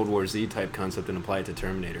take a World War Z type concept and apply it to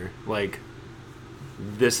Terminator. Like,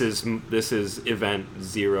 this is Event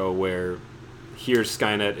Zero, where here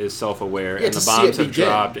Skynet is self-aware and the bombs have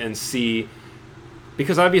dropped, and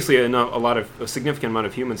because obviously a significant amount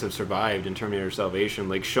of humans have survived in Terminator Salvation.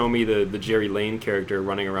 Like, show me the Jerry Lane character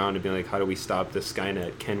running around and being like, how do we stop this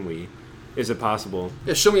Skynet? Can we? Is it possible?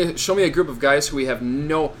 Yeah, show me a group of guys who we have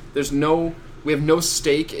no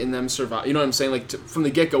stake in them survive. You know what I'm saying? Like, from the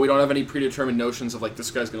get-go, we don't have any predetermined notions of like, this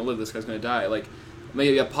guy's going to live, this guy's going to die. Like,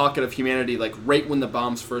 maybe a pocket of humanity, like right when the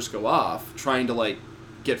bombs first go off, trying to like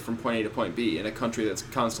get from point A to point B in a country that's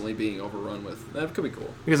constantly being overrun with. That could be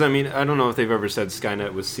cool. Because I mean, I don't know if they've ever said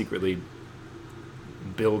Skynet was secretly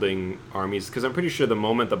building armies. Because I'm pretty sure the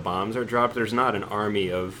moment the bombs are dropped, there's not an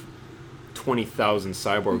army of 20,000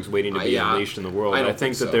 cyborgs waiting to be unleashed in the world. I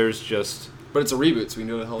think that there's just... But it's a reboot, so we can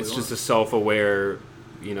do what the hell we want. It's just a self-aware,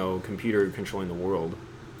 computer controlling the world.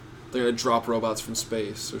 They're going to drop robots from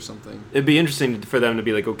space or something. It'd be interesting for them to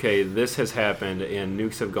be like, okay, this has happened, and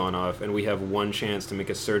nukes have gone off, and we have one chance to make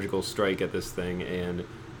a surgical strike at this thing and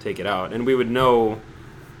take it out. And we would know,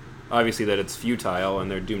 obviously, that it's futile, and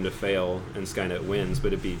they're doomed to fail, and Skynet wins,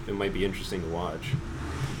 but it might be interesting to watch.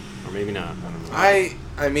 Or maybe not. I don't know.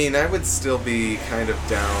 I mean, I would still be kind of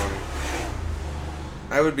down.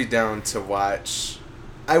 I would be down to watch...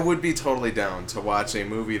 I would be totally down to watch a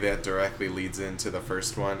movie that directly leads into the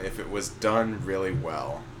first one if it was done really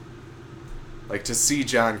well. Like, to see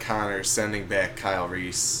John Connor sending back Kyle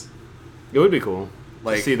Reese. It would be cool.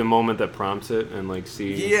 Like, see the moment that prompts it and, like,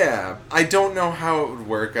 see... Yeah. I don't know how it would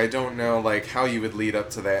work. I don't know, like, how you would lead up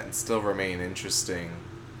to that and still remain interesting.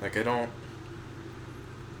 Like, I don't...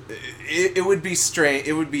 It would be strange.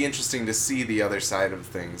 It would be interesting to see the other side of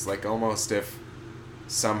things. Like, almost if...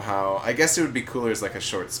 somehow, I guess it would be cooler as like a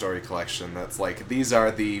short story collection that's like, these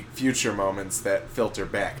are the future moments that filter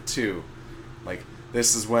back to, like,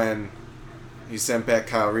 this is when he sent back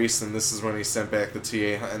Kyle Reese, and this is when he sent back the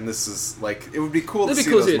TA, and this is like, it would be cool to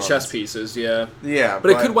see those moments. Chess pieces, yeah. Yeah,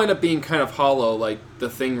 but it could wind up being kind of hollow, like the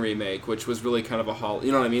Thing remake, which was really kind of a hollow,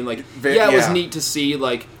 you know what I mean? Like, it was neat to see,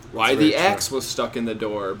 like, why the axe was stuck in the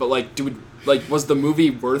door, but like, was the movie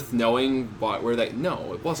worth knowing where that...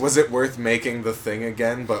 No, it wasn't. Was it worth making the Thing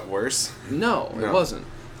again, but worse? No, it wasn't.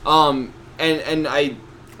 And I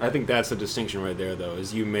think that's the distinction right there, though,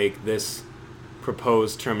 is you make this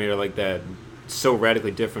proposed Terminator like that so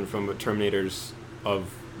radically different from Terminators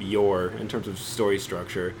of yore in terms of story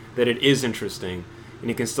structure that it is interesting, and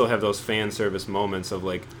you can still have those fan service moments of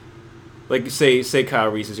like say Kyle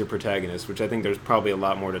Reese is your protagonist, which I think there's probably a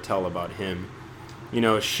lot more to tell about him.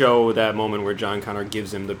 Show that moment where John Connor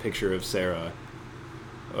gives him the picture of Sarah,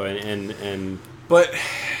 and but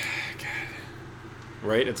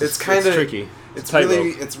right, it's kind of tricky.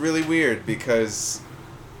 It's really weird because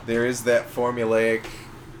there is that formulaic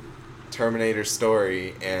Terminator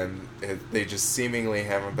story, and they just seemingly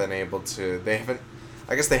haven't been able to.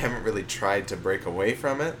 I guess they haven't really tried to break away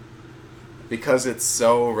from it because it's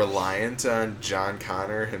so reliant on John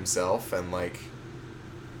Connor himself and like.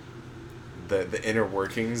 The inner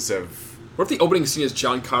workings of... What if the opening scene is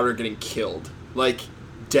John Connor getting killed? Like,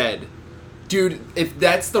 dead. Dude, if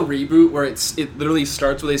that's the reboot where it literally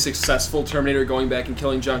starts with a successful Terminator going back and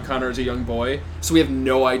killing John Connor as a young boy, so we have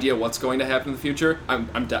no idea what's going to happen in the future,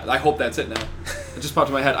 I'm dead. I hope that's it now. It just popped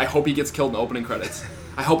in my head. I hope he gets killed in the opening credits.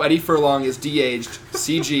 I hope Eddie Furlong is de-aged,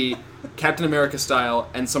 CG, Captain America style,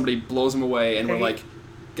 and somebody blows him away, and we're like,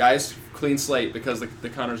 guys, clean slate because the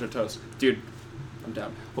Connors are toast. Dude, I'm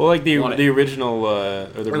down. Well, like the original or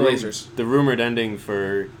lasers. The rumored ending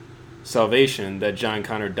for Salvation, that John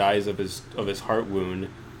Connor dies of his heart wound,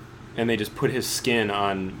 and they just put his skin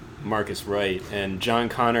on Marcus Wright. And John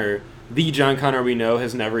Connor, the John Connor we know,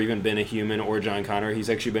 has never even been a human or John Connor. He's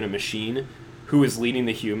actually been a machine who is leading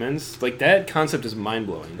the humans. Like, that concept is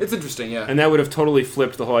mind-blowing. It's interesting, yeah. And that would have totally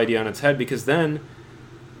flipped the whole idea on its head, because then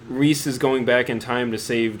Reese is going back in time to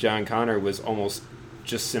save John Connor was almost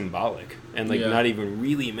just symbolic and not even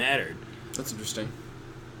really mattered. That's interesting.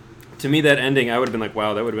 To me, that ending, I would have been like,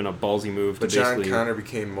 wow, that would have been a ballsy move. But to John basically... Connor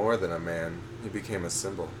became more than a man. He became a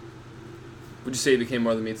symbol. Would you say he became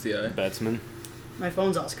more than meets the eye? Batsman. My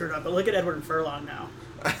phone's all screwed up, but look at Edward Furlong now.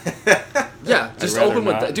 Yeah, just I'd rather open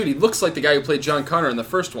with not. that. Dude, he looks like the guy who played John Connor in the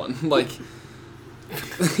first one. Like,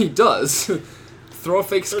 he does. Throw a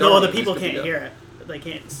fake scar. No, on the it, people he's good to can't go. hear it. They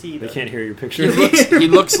can't see. They can't hear your He picture.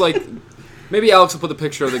 looks like... Maybe Alex will put the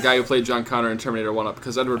picture of the guy who played John Connor in Terminator 1 up,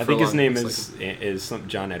 because Edward I think his Furlong name looks is some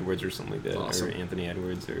John Edwards or something like that, Awesome. or Anthony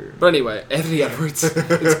Edwards, or... But anyway, Anthony Edwards.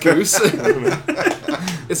 It's Goose.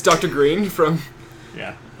 It's Dr. Green from...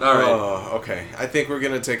 Yeah. All right. Oh, okay. I think we're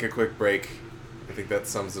going to take a quick break. I think that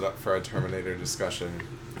sums it up for our Terminator discussion.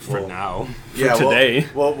 For We'll- now. Yeah, For today.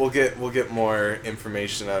 We'll get more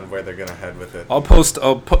information on where they're going to head with it. I'll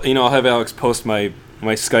have Alex post my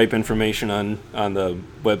Skype information on the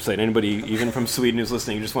website. Anybody, even from Sweden, who's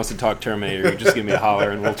listening, who just wants to talk Terminator, you just give me a holler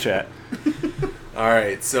and we'll chat. All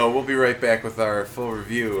right, so we'll be right back with our full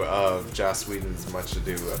review of Joss Whedon's Much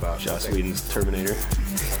Ado About Joss Nothing. Whedon's Terminator.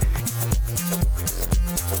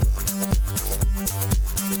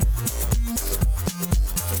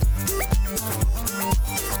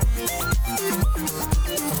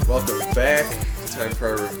 Welcome back. Time for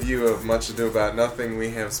our review of Much Ado About Nothing.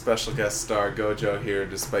 We have special guest star Gojo here,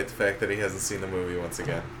 despite the fact that he hasn't seen the movie once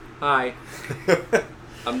again. Hi.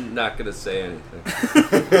 I'm not going to say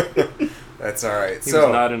anything. That's all right. He So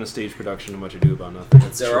was not in a stage production of Much Ado About Nothing.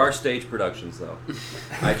 that's There true. are stage productions, though.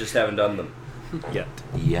 I just haven't done them.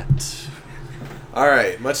 Yet. All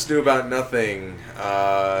right, Much Ado About Nothing.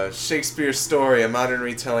 Shakespeare's story, a modern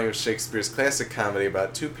retelling of Shakespeare's classic comedy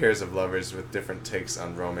about two pairs of lovers with different takes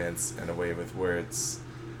on romance and a way with words.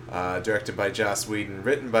 Directed by Joss Whedon,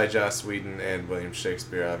 written by Joss Whedon and William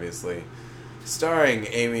Shakespeare, obviously. Starring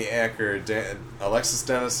Amy Acker, Alexis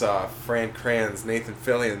Denisof, Fran Kranz, Nathan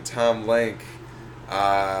Fillion, Tom Lenk,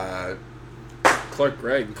 Clark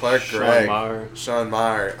Gregg. Clark Sean Gregg, Maher. Sean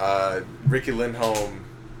Maher, Ricky Lindholm,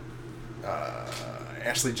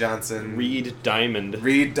 Ashley Johnson, Reed Diamond,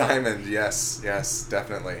 Reed Diamond. Yes,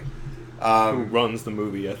 definitely. who runs the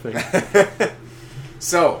movie, I think.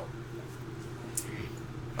 So,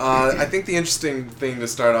 I think the interesting thing to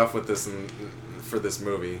start off with for this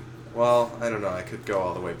movie, well, I don't know, I could go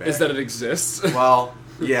all the way back. Is that it exists? Well,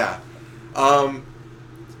 yeah.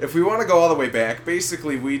 If we want to go all the way back,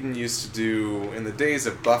 basically Whedon used to do, in the days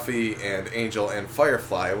of Buffy and Angel and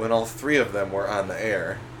Firefly, when all three of them were on the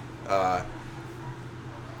air,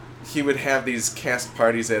 he would have these cast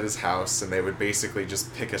parties at his house, and they would basically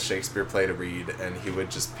just pick a Shakespeare play to read, and he would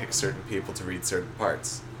just pick certain people to read certain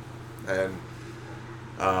parts. And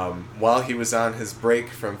while he was on his break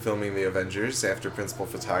from filming The Avengers after principal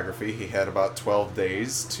photography, he had about 12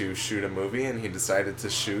 days to shoot a movie, and he decided to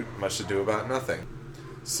shoot Much Ado About Nothing.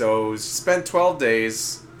 So he spent 12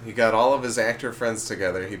 days, he got all of his actor friends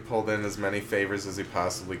together, he pulled in as many favors as he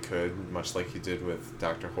possibly could, much like he did with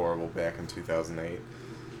Dr. Horrible back in 2008,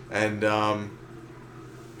 and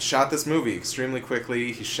shot this movie extremely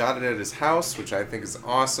quickly. He shot it at his house, which I think is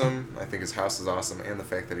awesome. I think his house is awesome, and the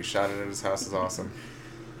fact that he shot it at his house is awesome.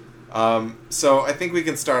 So I think we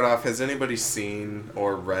can start off. Has anybody seen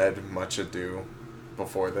or read Much Ado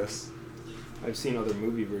before this? I've seen other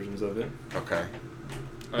movie versions of it. Okay.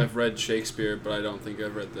 I've read Shakespeare, but I don't think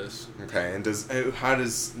I've read this. Okay, and how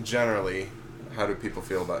do people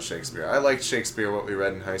feel about Shakespeare? I liked Shakespeare, what we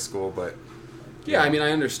read in high school, but... Yeah, I mean,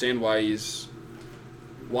 I understand why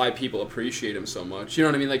people appreciate him so much. You know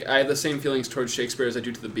what I mean? Like, I have the same feelings towards Shakespeare as I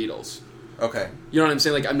do to the Beatles. Okay. You know what I'm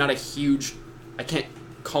saying? Like, I'm not I can't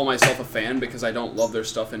call myself a fan because I don't love their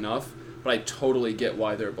stuff enough, but I totally get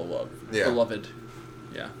why they're beloved. Yeah. Beloved.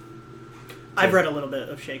 Yeah. I've read a little bit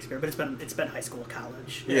of Shakespeare, but it's been high school,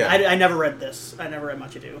 college. Yeah. I never read this. I never read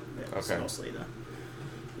Much Ado. It's Okay. mostly the.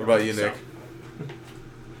 What about you, Nick?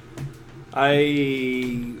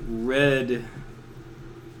 I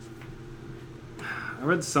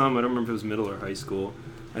read some. I don't remember if it was middle or high school.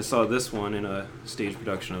 I saw this one in a stage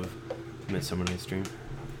production of Midsummer Night's Dream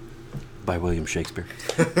By William Shakespeare.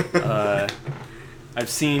 I've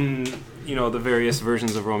seen, the various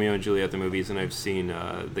versions of Romeo and Juliet, the movies, and I've seen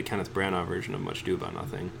the Kenneth Branagh version of Much Ado About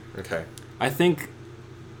Nothing. Okay. I think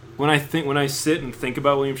when I sit and think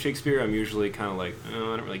about William Shakespeare, I'm usually kind of like,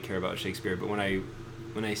 oh, I don't really care about Shakespeare. But when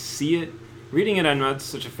I see it, reading it, I'm not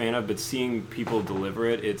such a fan of, but seeing people deliver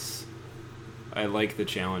it, I like the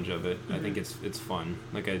challenge of it. I think it's fun.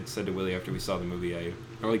 Like I said to Willie after we saw the movie, I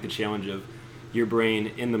like the challenge of your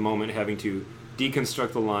brain in the moment having to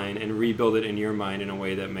deconstruct the line and rebuild it in your mind in a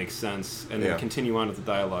way that makes sense, and then continue on with the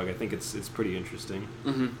dialogue. I think it's pretty interesting.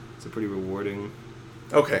 Mm-hmm. It's a pretty rewarding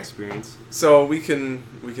experience. So we can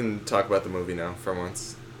talk about the movie now for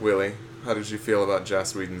once. Willie, how did you feel about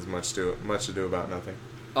Joss Whedon's Much Ado About Nothing?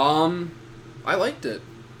 I liked it.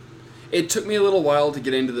 It took me a little while to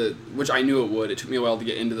get into which I knew it would. It took me a while to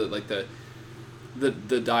get into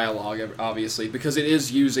the dialogue, obviously, because it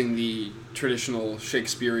is using the traditional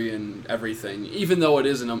Shakespearean everything, even though it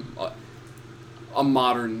is in a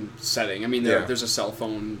modern setting. I mean, there's a cell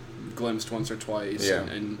phone glimpsed once or twice,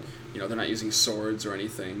 and they're not using swords or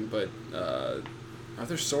anything, but are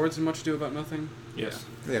there swords in Much Ado About Nothing? Yes.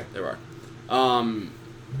 Yeah, there are.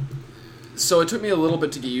 So it took me a little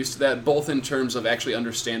bit to get used to that, both in terms of actually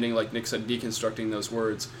understanding, like Nick said, deconstructing those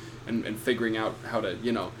words and figuring out how to,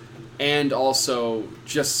 and also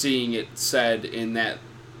just seeing it said in that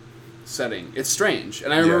setting. It's strange.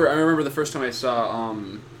 And I remember the first time I saw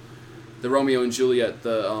the Romeo and Juliet,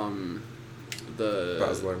 the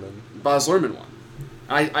Baz Luhrmann one.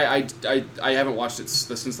 I haven't watched it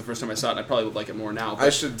since the first time I saw it, and I probably would like it more now. But I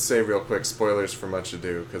should say real quick, spoilers for Much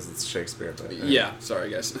Ado, because it's Shakespeare. But, yeah, sorry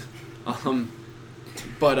guys.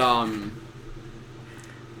 But I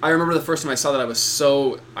remember the first time I saw that I was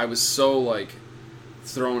so like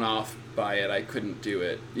thrown off by it. I couldn't do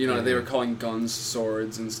it. They were calling guns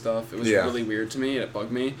swords and stuff. It was really weird to me, and it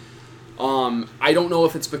bugged me. I don't know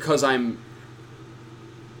if it's because I'm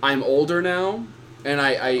older now and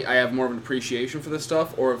I have more of an appreciation for this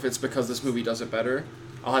stuff, or if it's because this movie does it better.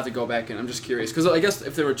 I'll have to go back and I'm just curious, because I guess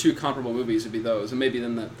if there were two comparable movies, it'd be those, and maybe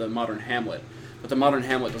then the modern Hamlet. But the modern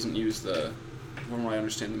Hamlet doesn't use from what I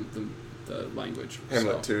understand, the language.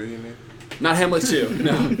 Hamlet 2, you mean? Not Hamlet 2,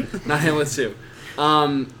 no. Not Hamlet 2.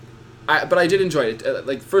 But I did enjoy it.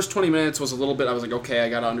 Like, first 20 minutes was a little bit, I was like, okay, I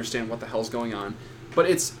gotta understand what the hell's going on.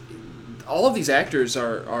 But all of these actors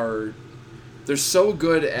are they're so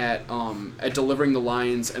good at delivering the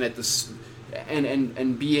lines and at this,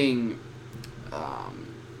 and being,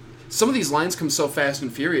 some of these lines come so fast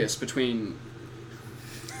and furious between...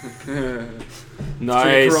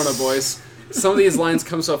 Nice. Corona boys. Some of these lines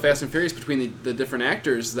come so fast and furious between the different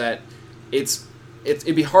actors that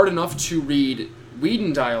it'd be hard enough to read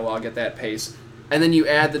Whedon dialogue at that pace, and then you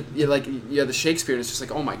add the Shakespeare, and it's just like,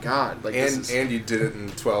 oh my god! Like, and you did it in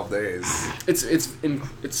 12 days.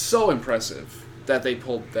 It's so impressive that they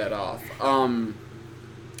pulled that off. And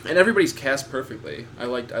everybody's cast perfectly. I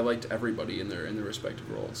liked everybody in their respective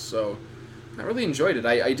roles. So I really enjoyed it.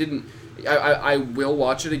 I will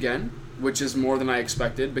watch it again, which is more than I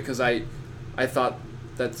expected, because I thought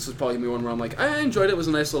that this was probably going to be one where I'm like, I enjoyed it, it was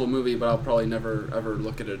a nice little movie, but I'll probably never, ever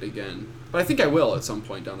look at it again. But I think I will at some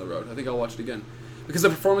point down the road. I think I'll watch it again. Because the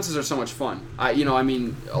performances are so much fun.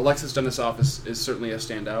 Alexis Denisof is certainly a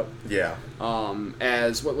standout. Yeah.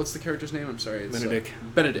 As, what's the character's name? I'm sorry. It's, Benedict.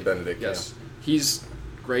 Benedict, yes. Yeah. He's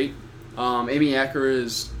great. Amy Acker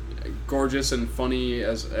is gorgeous and funny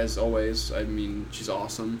as always. I mean, she's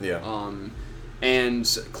awesome. Yeah. And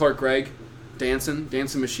Clark Gregg, dancing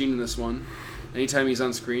machine in this one. Anytime he's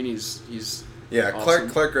on screen, he's awesome.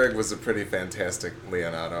 Clark Gregg was a pretty fantastic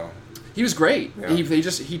Leonardo. He was great. Yeah. He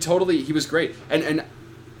was great. And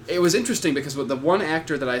it was interesting because the one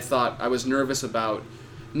actor that I thought I was nervous about,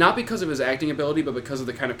 not because of his acting ability, but because of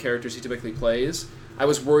the kind of characters he typically plays, I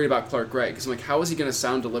was worried about Clark Gregg, because I'm like, how is he going to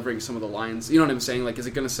sound delivering some of the lines? You know what I'm saying? Like, is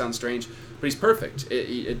it going to sound strange? But he's perfect.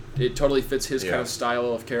 It totally fits his kind of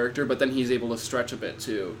style of character, but then he's able to stretch a bit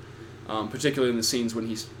too, particularly in the scenes when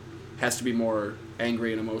he has to be more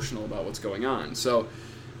angry and emotional about what's going on. So,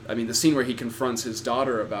 I mean, the scene where he confronts his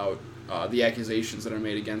daughter about the accusations that are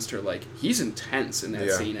made against her, like, he's intense in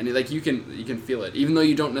that scene, and like you can feel it, even though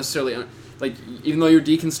you don't necessarily even though you're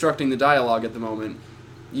deconstructing the dialogue at the moment.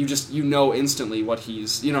 You know instantly what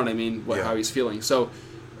he's, you know what I mean, how he's feeling. So,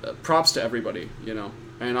 props to everybody,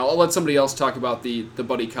 And I'll let somebody else talk about the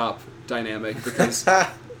buddy cop dynamic, because I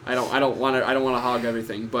don't want to hog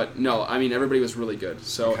everything. But no, I mean, everybody was really good.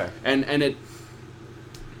 So and it,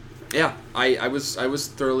 I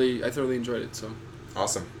thoroughly enjoyed it. So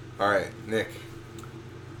awesome. All right, Nick.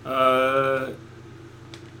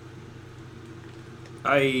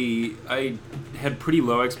 I had pretty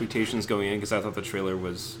low expectations going in, because I thought the trailer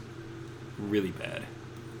was really bad.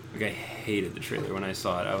 Like, I hated the trailer when I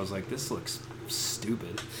saw it. I was like, this looks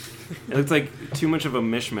stupid. It looked like too much of a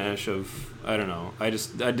mishmash of, I don't know. I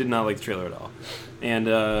did not like the trailer at all. And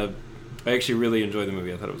I actually really enjoyed the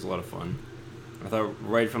movie. I thought it was a lot of fun. I thought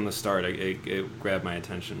right from the start, it grabbed my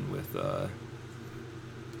attention with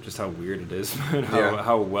just how weird it is, and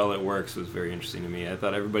how well it works was very interesting to me. I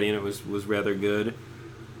thought everybody in it was rather good.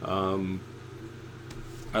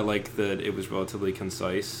 I like that it was relatively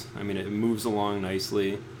concise. I mean, it moves along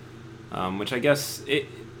nicely, which I guess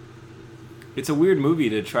it's a weird movie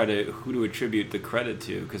to try who to attribute the credit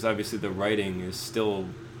to, because obviously the writing is still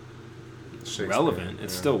relevant. It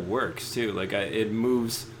still works too. Like it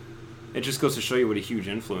moves. It just goes to show you what a huge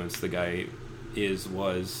influence the guy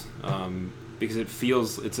was, because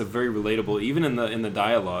it's a very relatable, even in the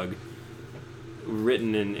dialogue.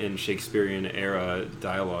 Written in Shakespearean era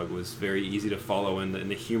dialogue was very easy to follow, and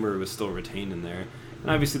the humor was still retained in there. And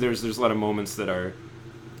obviously there's a lot of moments that are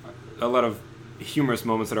a lot of humorous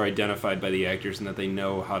moments that are identified by the actors and that they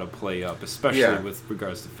know how to play up, especially with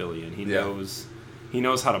regards to Fillion. He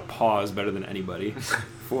knows how to pause better than anybody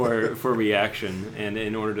for reaction, and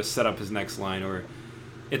in order to set up his next line. Or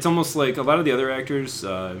it's almost like a lot of the other actors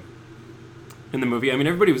in the movie. I mean,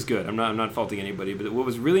 everybody was good. I'm not faulting anybody, but what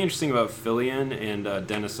was really interesting about Fillion and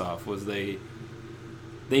Denisov was they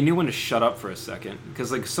knew when to shut up for a second,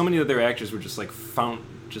 because like so many of their actors were just like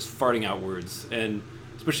farting out words, and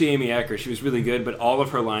especially Amy Acker, she was really good, but all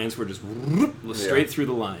of her lines were just straight through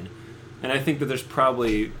the line. And I think that there's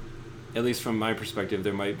probably, at least from my perspective,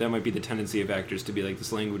 that might be the tendency of actors to be like,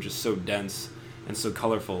 this language is so dense and so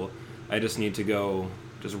colorful, I just need to go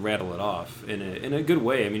just rattle it off in a good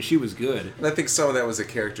way. I mean, she was good. And I think some of that was a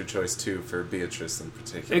character choice too, for Beatrice in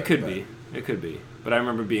particular. It could be. But I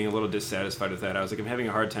remember being a little dissatisfied with that. I was like, I'm having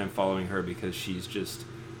a hard time following her because she's just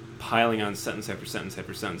piling on sentence after sentence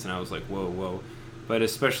after sentence, and I was like, whoa. But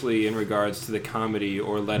especially in regards to the comedy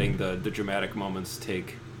or letting the dramatic moments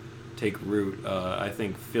take root, I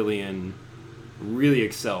think Fillion really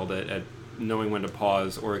excelled at knowing when to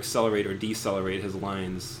pause or accelerate or decelerate his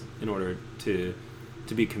lines in order to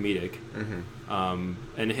be comedic. Mm-hmm.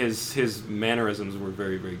 And his mannerisms were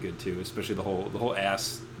very, very good too, especially the whole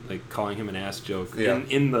ass, like calling him an ass joke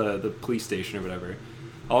in the police station or whatever.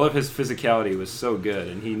 All of his physicality was so good,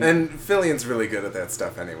 and Fillion's really good at that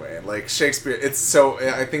stuff anyway. Like Shakespeare,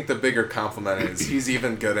 I think the bigger compliment is he's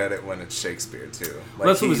even good at it when it's Shakespeare too. Like well,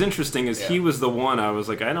 that's what was interesting is he was the one I was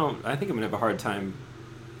like, I think I'm gonna have a hard time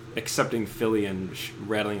accepting Fillion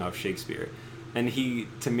rattling off Shakespeare, and he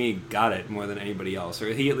to me got it more than anybody else,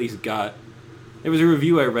 or he at least got. It was a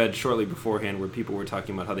review I read shortly beforehand where people were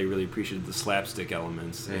talking about how they really appreciated the slapstick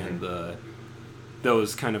elements and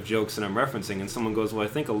those kind of jokes that I'm referencing, and someone goes, well, I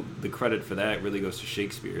think the credit for that really goes to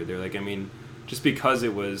Shakespeare. They're like, I mean, just because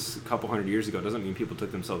it was a couple hundred years ago doesn't mean people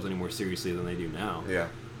took themselves any more seriously than they do now. Yeah.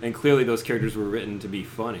 And clearly those characters were written to be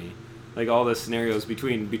funny. Like all the scenarios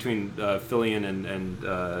between Fillion and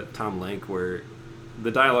Tom Lenk, where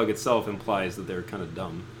the dialogue itself implies that they're kind of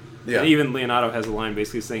dumb. Yeah. And even Leonardo has a line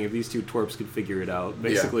basically saying, if these two twerps could figure it out,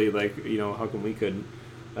 basically, like, how come we couldn't?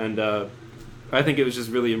 And I think it was just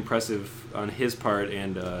really impressive on his part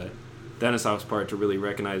and Denisov's part to really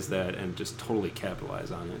recognize that and just totally capitalize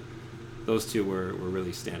on it. Those two were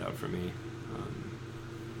really standout for me.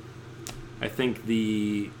 I think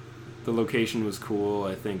the location was cool.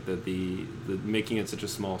 I think that the making it such a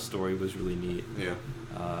small story was really neat.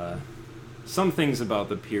 Yeah. Some things about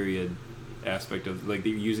the period aspect of like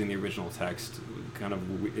using the original text kind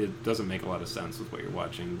of it doesn't make a lot of sense with what you're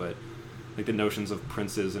watching, but like the notions of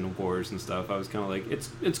princes and wars and stuff, I was kind of like,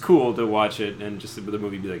 it's cool to watch it and just the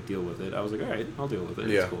movie be like, deal with it. I was like, all right, I'll deal with it.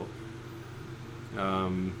 Yeah. It's cool.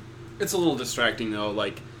 It's a little distracting though,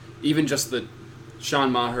 like even just the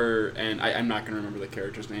Sean Maher and I'm not going to remember the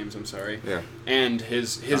characters' names. I'm sorry. Yeah. And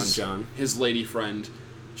his lady friend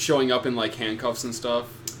showing up in like handcuffs and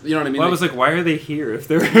stuff. You know what I mean? Well, I was like, why are they here if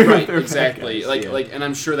they're right? If they're exactly. Like, and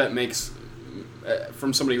I'm sure that makes.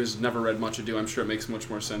 From somebody who's never read much ado, I'm sure it makes much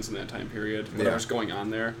more sense in that time period. Whatever's going on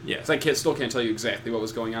there. Yeah. Because I still can't tell you exactly what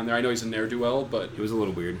was going on there. I know he's a ne'er-do-well, but it was a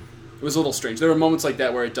little weird. It was a little strange. There were moments like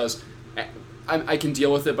that where it does. I can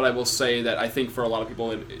deal with it, but I will say that I think for a lot of people,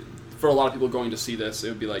 going to see this, it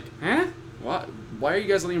would be like, huh? What? Why are you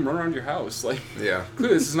guys letting him run around your house? Like,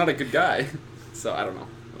 clearly this is not a good guy. So I don't know.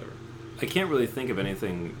 Whatever. I can't really think of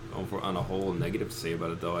anything on a whole negative to say about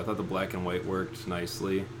it, though. I thought the black and white worked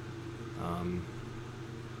nicely.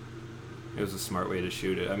 It was a smart way to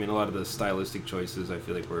shoot it. I mean, a lot of the stylistic choices I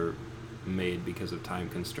feel like were made because of time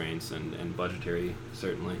constraints and budgetary,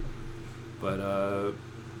 certainly. But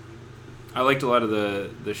I liked a lot of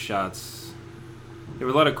the shots.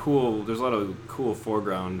 There's a lot of cool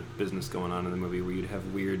foreground business going on in the movie where you'd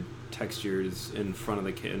have weird textures in front of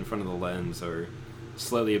the lens or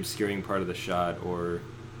slightly obscuring part of the shot or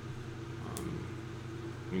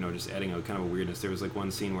just adding a kind of a weirdness. There was like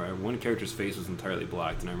one scene where one character's face was entirely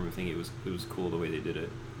blocked, and I remember thinking it was cool the way they did it.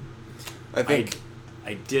 I think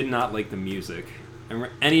I did not like the music. I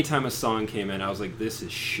remember anytime a song came in, I was like, this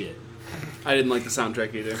is shit. I didn't like the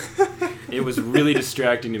soundtrack either. It was really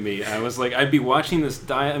distracting to me. I was like, I'd be watching this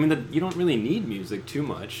you don't really need music too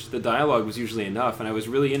much. The dialogue was usually enough, and I was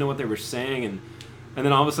really into what they were saying, and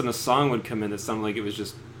then all of a sudden a song would come in that sounded like it was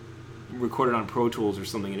just recorded on Pro Tools or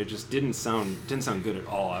something, and it just didn't sound good at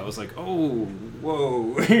all. I was like, oh,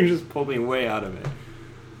 whoa, you just pulled me way out of it.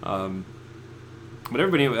 But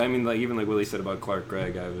everybody, I mean, like even like Willie said about Clark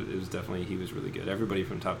Gregg, it was definitely, he was really good. Everybody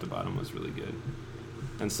from top to bottom was really good,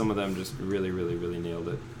 and some of them just really, really, really nailed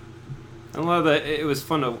it. And a lot of that, it was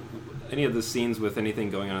fun to, any of the scenes with anything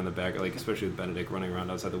going on in the back, like especially with Benedict running around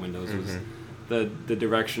outside the windows, was the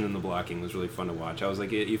direction and the blocking was really fun to watch. I was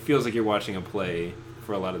like, it feels like you're watching a play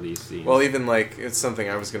for a lot of these scenes. Well, even like, it's something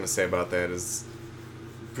I was going to say about that is,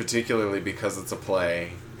 particularly because it's a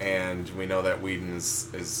play, and we know that Whedon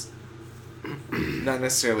is not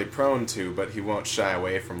necessarily prone to, but he won't shy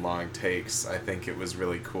away from long takes. I think it was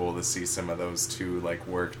really cool to see some of those two like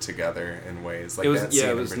work together in ways like that.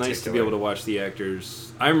 It was nice to be able to watch the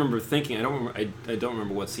actors. I remember thinking, I don't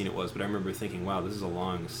remember what scene it was, but I remember thinking, wow, this is a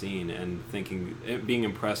long scene, and being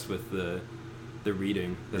impressed with the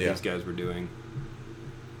reading that these guys were doing.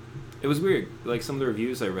 It was weird. Like some of the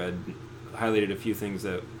reviews I read highlighted a few things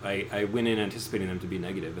that I went in anticipating them to be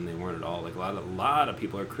negative, and they weren't at all. Like a lot of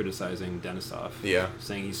people are criticizing Denisov. Yeah,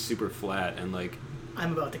 saying he's super flat, and like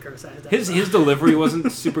I'm about to criticize that. His delivery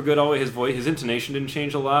wasn't super good. Always his intonation didn't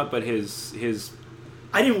change a lot, but his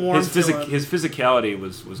I didn't warm his physicality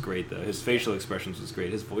was great though. His facial expressions was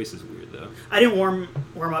great. His voice is weird though. I didn't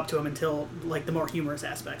warm up to him until like the more humorous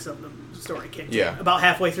aspects of the story kicked in. About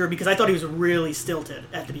halfway through, because I thought he was really stilted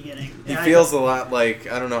at the beginning. He feels a lot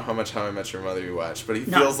like, I don't know how much How I Met Your Mother you watch, but he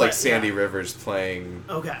feels like Sandy Rivers playing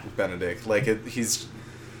Benedict. Like he's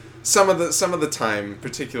some of the time,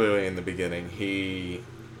 particularly in the beginning,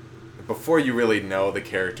 before you really know the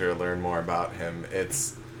character, learn more about him,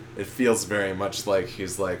 it feels very much like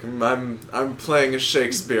he's like, I'm playing a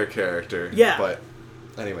Shakespeare character. Yeah. But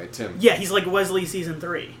anyway, Tim. Yeah, he's like Wesley season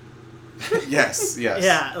 3. Yes.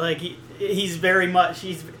 Yeah, like he's very much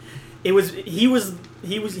he's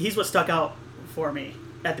what stuck out for me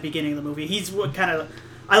at the beginning of the movie. He's what kind of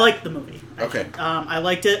I liked the movie. Okay. I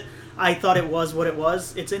liked it. I thought it was what it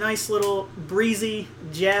was. It's a nice little breezy,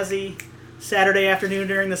 jazzy Saturday afternoon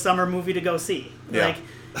during the summer movie to go see. Yeah. Like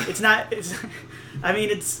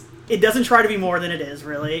it doesn't try to be more than it is,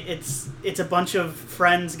 really. It's a bunch of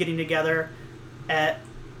friends getting together at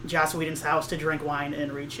Joss Whedon's house to drink wine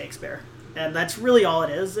and read Shakespeare. And that's really all it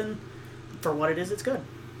is, and for what it is, it's good.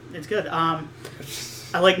 It's good. I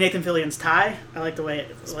like Nathan Fillion's tie. I like the way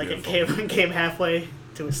it came halfway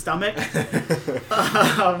to his stomach.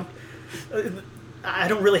 I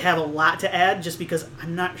don't really have a lot to add, just because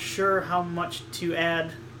I'm not sure how much to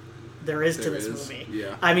add there is to this movie.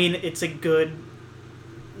 Yeah. I mean, it's a good,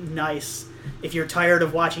 nice, if you're tired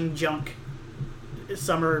of watching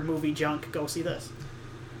summer movie junk, go see this.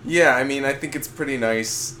 Yeah, I mean, I think it's pretty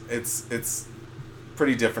nice. It's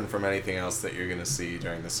pretty different from anything else that you're going to see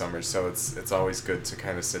during the summer, so it's always good to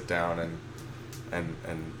kind of sit down and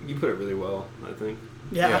You put it really well, I think.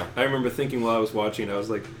 Yeah. I remember thinking while I was watching it, I was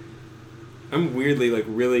like, I'm weirdly like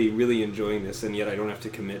really, really enjoying this, and yet I don't have to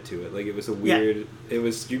commit to it. Like it was a weird. It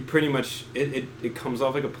was you pretty much. It comes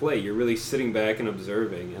off like a play. You're really sitting back and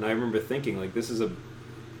observing. And I remember thinking like this is a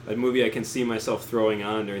movie I can see myself throwing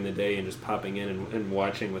on during the day and just popping in and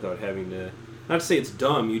watching without having to. Not to say it's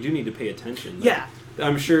dumb. You do need to pay attention. Like, yeah.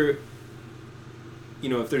 I'm sure. You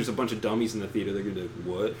know, if there's a bunch of dummies in the theater, they're gonna be like,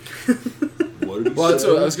 "What? What did you say?" That's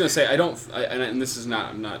what I was gonna say. And this is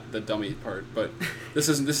not. I'm not the dummy part, but this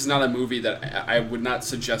is not a movie that I would not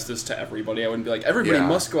suggest this to everybody. I wouldn't be like everybody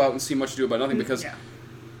must go out and see Much Ado About Nothing, because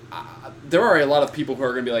there are a lot of people who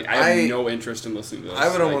are gonna be like, I have no interest in listening to this.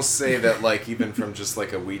 I would almost say that, like, even from just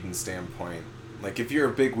like a Whedon standpoint, like if you're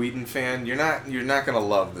a big Whedon fan, you're not gonna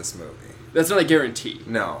love this movie. That's not a guarantee.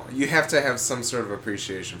 No, you have to have some sort of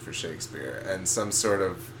appreciation for Shakespeare and some sort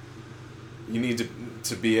of. You need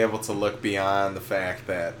to be able to look beyond the fact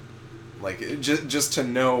that, like, just to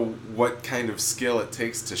know what kind of skill it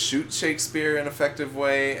takes to shoot Shakespeare in an effective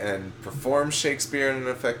way and perform Shakespeare in an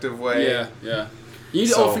effective way. Yeah. You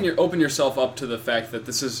need to open yourself up to the fact that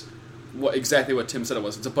this is exactly what Tim said it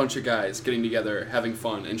was. It's a bunch of guys getting together, having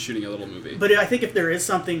fun, and shooting a little movie. But I think if there is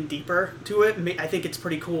something deeper to it, I think it's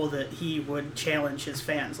pretty cool that he would challenge his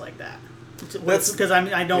fans like that. Because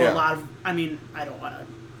I know a lot of. I mean, I don't want to,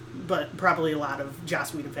 but probably a lot of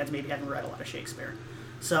Joss Whedon fans maybe haven't read a lot of Shakespeare.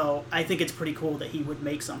 So I think it's pretty cool that he would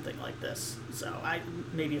make something like this. So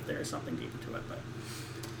maybe if there is something deeper to it, but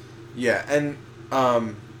Yeah, and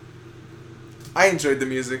I enjoyed the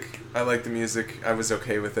music. I liked the music. I was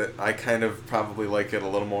okay with it. I kind of probably like it a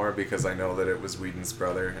little more because I know that it was Whedon's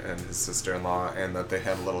brother and his sister-in-law, and that they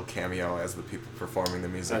had a little cameo as the people performing the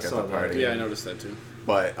music at saw the that. party. Yeah, I noticed that too.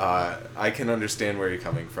 But I can understand where you're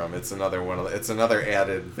coming from. It's another one. It's another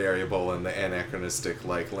added variable in the anachronistic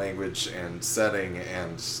language and setting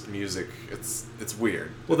and music. It's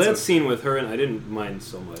weird. Well, It's that scene with her and I didn't mind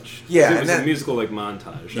so much. Yeah, it was and a that- musical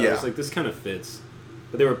montage. I Yeah. was like, this kind of fits.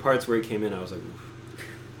 But there were parts where he came in, I was like, oof.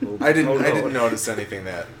 Oh, I didn't. oh, no. I didn't notice anything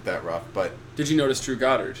that rough, but Did you notice Drew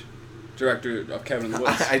Goddard, director of Cabin in the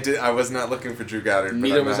Woods? I did. I was not looking for Drew Goddard.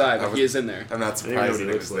 Neither but was I, but he is in there. I'm not I didn't know surprised what that he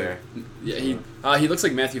he looks was there. Yeah, he looks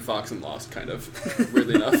like Matthew Fox in Lost, kind of.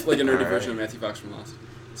 Weirdly enough, like a nerdy Alright. version of Matthew Fox from Lost.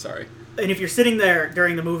 Sorry. and if you're sitting there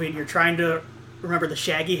during the movie and you're trying to remember the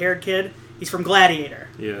shaggy-haired kid, he's from Gladiator.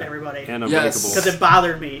 Yeah. Everybody, And Yes. Unbreakable. because it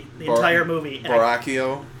bothered me the Bar- entire movie. And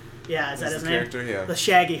Borachio yeah, is that is his the name? character. Yeah. The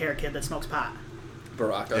shaggy-haired kid that smokes pot.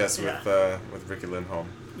 Baraka. Yes, Yeah. with Ricky Lindholm.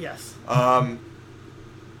 Yes. But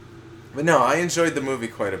no, I enjoyed the movie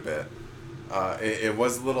quite a bit. It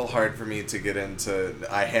was a little hard for me to get into.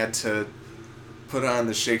 I had to put on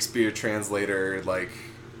the Shakespeare translator,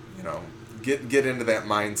 get into that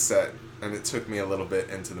mindset, and it took me a little bit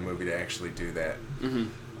into the movie to actually do that. Mm-hmm.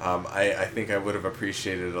 I think I would have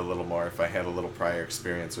appreciated it a little more if I had a little prior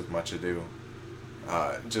experience with Much Ado,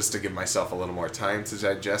 just to give myself a little more time to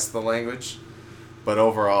digest the language. But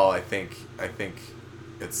overall, I think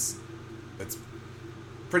it's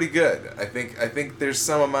pretty good. I think there's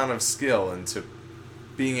some amount of skill into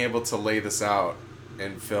being able to lay this out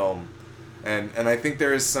in film, and I think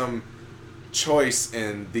there is some choice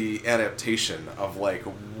in the adaptation of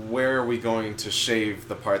where are we going to shave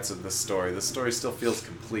the parts of the story. The story still feels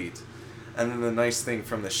complete, and then the nice thing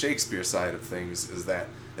from the Shakespeare side of things is that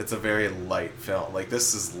it's a very light film.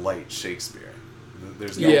 This is light Shakespeare.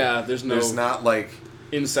 There's not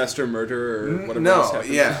Incest or murder or whatever else no,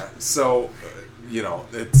 happens. yeah. So,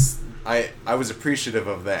 it's I was appreciative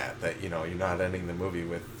of that you're not ending the movie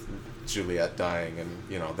with Juliet dying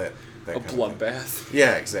and that A kind of thing. bloodbath.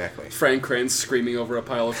 Yeah, exactly. Frank Kranz screaming over a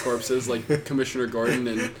pile of corpses like Commissioner Gordon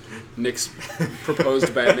in Nick's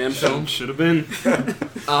proposed Batman film. Should have been.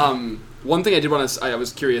 One thing I did want to... I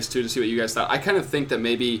was curious, too, to see what you guys thought. I kind of think that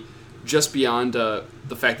maybe just beyond the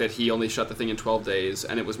fact that he only shot the thing in 12 days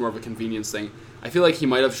and it was more of a convenience thing, I feel like he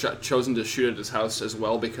might have chosen to shoot at his house as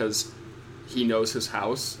well because he knows his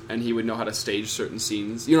house and he would know how to stage certain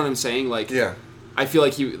scenes. You know what I'm saying? Yeah. I feel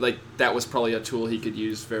like that was probably a tool he could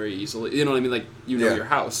use very easily. You know what I mean? Yeah. Your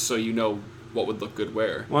house, so you know what would look good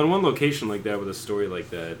where. Well, in one location like that with a story like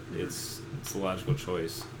that, it's a logical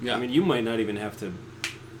choice. Yeah. I mean, you might not even have to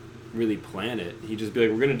really plan it. He'd just be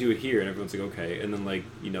like, we're going to do it here, and everyone's like, okay. And then,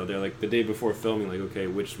 they're the day before filming, okay,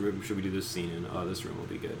 which room should we do this scene in? Oh, this room will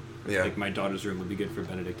be good. Yeah. My daughter's room would be good for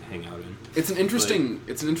Benedict to hang out in. It's an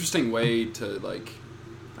interesting way to,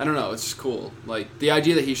 I don't know, it's just cool. The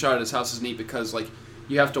idea that he shot at his house is neat because,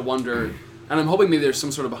 you have to wonder, and I'm hoping maybe there's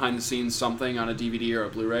some sort of behind-the-scenes something on a DVD or a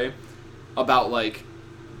Blu-ray about,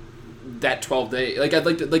 that 12-day... I'd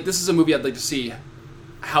like to... this is a movie I'd like to see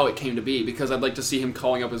how it came to be, because I'd like to see him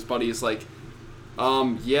calling up his buddies,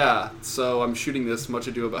 yeah, so I'm shooting this Much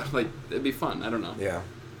Ado About... it'd be fun. I don't know. Yeah.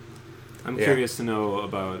 I'm Yeah. curious to know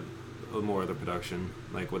about more of the production,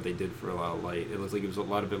 what they did for a lot of light. It looks like a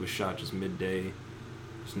lot of it was shot just midday,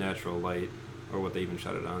 just natural light, or what they even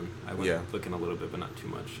shot it on. I went looking a little bit, but not too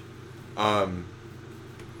much.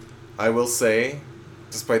 I will say,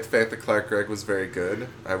 despite the fact that Clark Gregg was very good,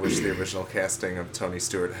 I wish the original casting of Tony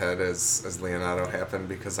Stewart Head as Leonardo happened,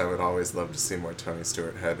 because I would always love to see more Tony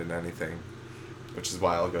Stewart Head in anything, which is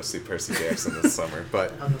why I'll go see Percy Jackson this summer.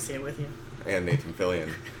 But I'll go see it with you. and Nathan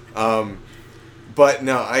Fillion. But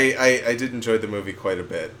no, I did enjoy the movie quite a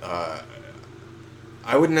bit.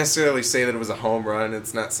 I wouldn't necessarily say that it was a home run.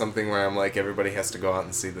 It's not something where I'm everybody has to go out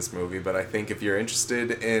and see this movie. But I think if you're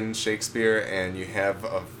interested in Shakespeare and you have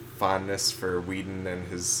a fondness for Whedon and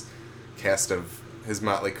his cast of his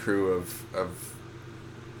motley crew of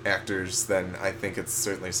actors, then I think it's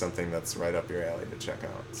certainly something that's right up your alley to check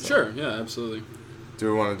out. So. Sure, yeah, absolutely.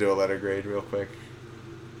 Do we want to do a letter grade real quick?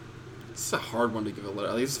 It's a hard one to give a letter.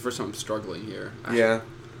 I think it's the first time I'm struggling here. Yeah.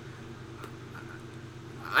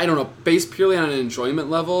 I don't know. Based purely on an enjoyment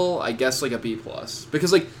level, I guess a B+.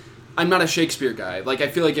 Because I'm not a Shakespeare guy. I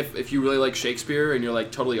feel like if you really like Shakespeare and you're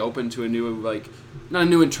totally open to a new not a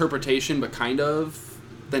new interpretation, but kind of,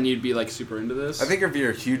 then you'd be super into this. I think if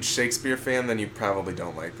you're a huge Shakespeare fan, then you probably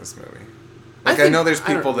don't like this movie. I know there's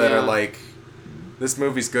people that are this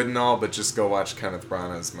movie's good and all, but just go watch Kenneth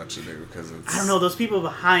Branagh's Much Ado because it's. I don't know. Those people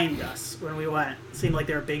behind us when we went seemed like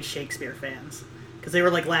they were big Shakespeare fans because they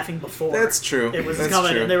were like laughing before. That's true. It was That's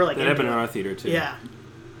coming, true. and they were like. That happened in into our it. theater too. Yeah.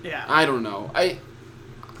 Yeah. I don't know. I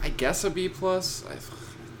guess a B plus.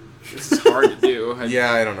 This is hard to do.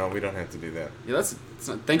 Yeah, I don't know. We don't have to do that. Yeah, that's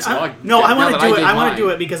not, thanks a lot. No, I want Now to do that it. I want mine. to do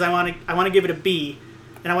it because I want to give it a B,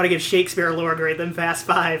 and I want to give Shakespeare a lower grade than Fast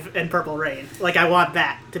Five and Purple Rain. Like I want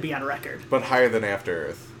that to be on record. But higher than After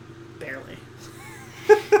Earth. Barely.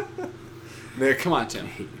 Nick, Come on, I Tim.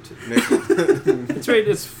 hate you too. Nick. It's right.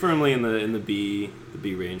 It's firmly in the B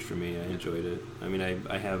range for me. I enjoyed it. I mean,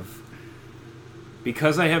 I have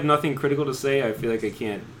because I have nothing critical to say. I feel like I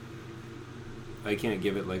can't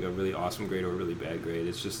give it like a really awesome grade or a really bad grade.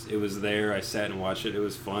 It's just it was there. I sat and watched it. It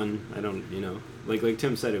was fun. I don't like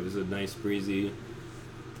Tim said, it was a nice breezy.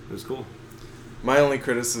 It was cool. My only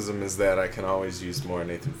criticism is that I can always use more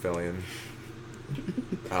Nathan Fillion.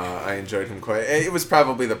 I enjoyed him quite. It was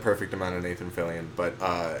probably the perfect amount of Nathan Fillion, but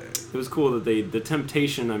It was cool that the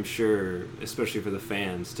temptation, I'm sure, especially for the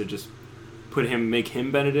fans, to just make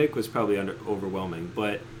him Benedict was probably overwhelming.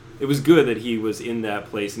 But it was good that he was in that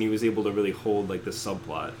place and he was able to really hold like the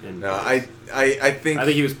subplot. And no, I think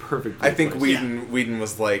he was perfect. I think Whedon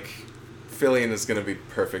was like, Fillion is going to be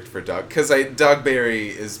perfect for Doug because Doug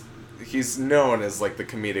Barry he's known as like the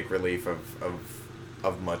comedic relief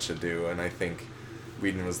of Much Ado, and I think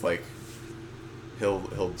Whedon was like,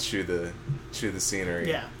 he'll chew the scenery.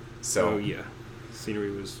 Yeah. So yeah, scenery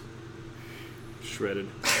was shredded.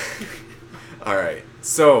 all right,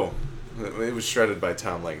 so it was shredded by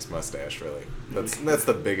Tom Lank's mustache. Really, that's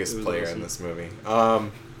the biggest It was player awesome. in this movie.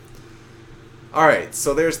 All right,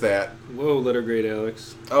 so there's that. Whoa, letter grade,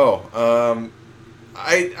 Alex. Oh,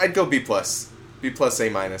 I'd go B plus, A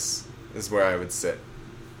minus is where I would sit.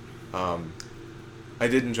 I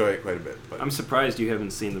did enjoy it quite a bit, but I'm surprised you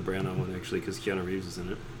haven't seen the Branagh one actually, because Keanu Reeves is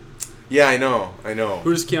in it. yeah, I know.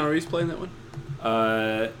 Who does Keanu Reeves play in that one?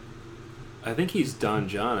 I think he's Don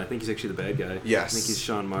John. I think he's actually the bad guy. Yes. I think he's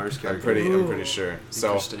Sean Mars' I'm character. pretty Ooh. sure. So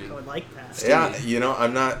I Interesting. would like that. yeah,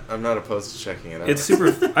 I'm not opposed to checking it out. It's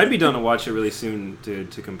super. I'd be down to watch it really soon to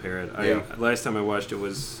compare it. Yeah. Last time I watched it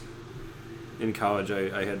was in college.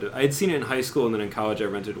 I had seen it in high school, and then in college I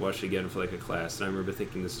rented to watch it again for like a class. And I remember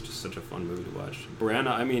thinking this is just such a fun movie to watch. Branagh.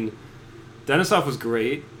 I mean, Denisov was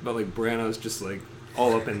great, but like Branagh's just like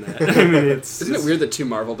all up in that. I mean, Isn't it weird that two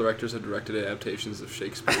Marvel directors have directed adaptations of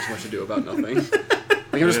Shakespeare's Much Ado About Nothing?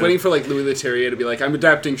 Like I'm just waiting for like Louis Leterrier to be like, I'm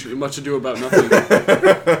adapting Much Ado About Nothing.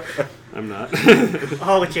 I'm not.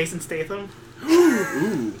 Oh, with Jason Statham.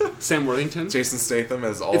 Ooh, Sam Worthington. Jason Statham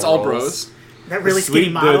as all. It's all roles. bros. That really sweet,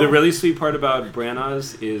 skinny model. The really sweet part about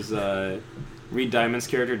Branagh's is Reed Diamond's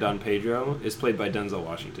character Don Pedro is played by Denzel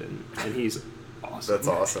Washington, and he's awesome. That's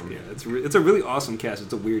awesome. Yeah, it's a really awesome cast.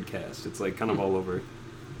 It's a weird cast. It's like kind of all over,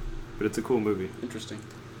 but it's a cool movie. Interesting.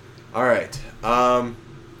 All right.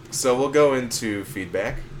 So we'll go into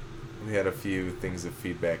feedback. We had a few things of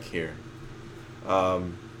feedback here.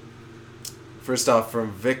 First off,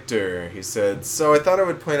 from Victor, he said, "So I thought I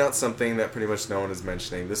would point out something that pretty much no one is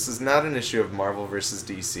mentioning. This is not an issue of Marvel versus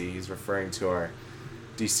DC." He's referring to our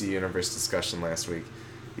DC Universe discussion last week.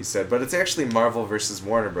 He said, "But it's actually Marvel versus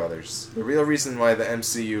Warner Brothers. The real reason why the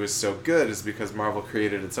MCU is so good is because Marvel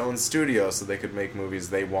created its own studio so they could make movies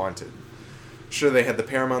they wanted. Sure, they had the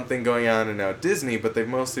Paramount thing going on and now Disney, but they've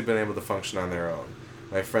mostly been able to function on their own.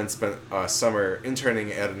 My friend spent a summer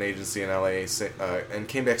interning at an agency in LA and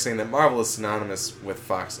came back saying that Marvel is synonymous with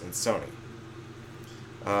Fox and Sony.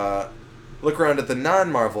 Look around at the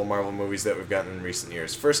non-Marvel Marvel movies that we've gotten in recent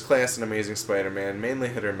years. First Class and Amazing Spider-Man, mainly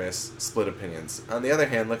hit or miss, split opinions. On the other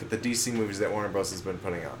hand, look at the DC movies that Warner Bros. Has been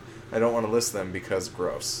putting out. I don't want to list them because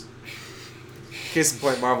gross. Case in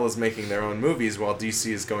point, Marvel is making their own movies while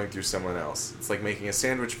DC is going through someone else. It's like making a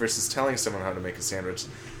sandwich versus telling someone how to make a sandwich.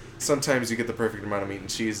 Sometimes you get the perfect amount of meat and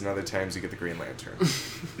cheese, and other times you get the Green Lantern."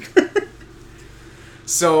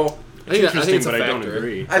 So I think it's a but I don't factor.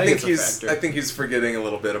 agree. I think it's a he's factor. forgetting a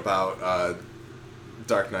little bit about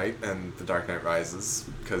Dark Knight and The Dark Knight Rises,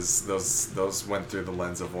 because those went through the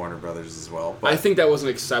lens of Warner Brothers as well. But I think that was an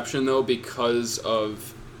exception though because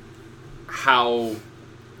of how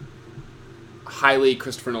highly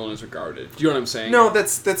Christopher Nolan is regarded. Do you know what I'm saying? no,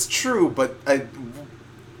 that's true. But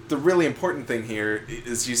the really important thing here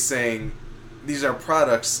is he's saying these are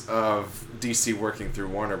products of DC working through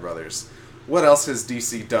Warner Brothers. What else has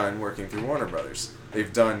DC done working through Warner Brothers?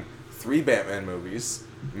 They've done 3 Batman movies,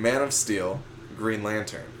 Man of Steel, Green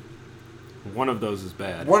Lantern. One of those is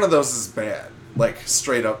bad. One of those is bad, like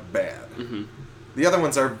straight up bad. Mm-hmm. The other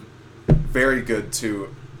ones are very good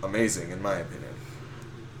to amazing, in my opinion.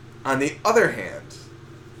 On the other hand,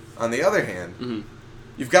 Mm-hmm.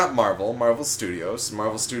 you've got Marvel Studios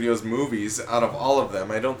movies. Out of all of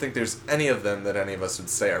them, I don't think there's any of them that any of us would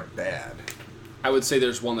say are bad. I would say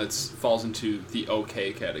there's one that falls into the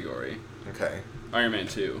okay category. Okay. Iron Man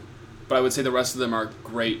 2. But I would say the rest of them are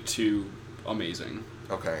great to amazing.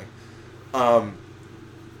 Okay. But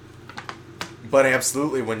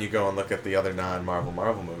absolutely, when you go and look at the other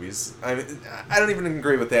non-Marvel movies, I don't even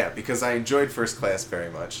agree with that, because I enjoyed First Class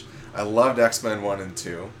very much. I loved X-Men 1 and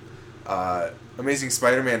 2. Amazing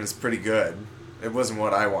Spider-Man is pretty good. It wasn't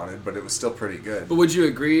what I wanted, but it was still pretty good. But would you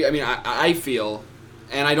agree? I mean, I feel,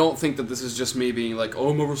 and I don't think that this is just me being like,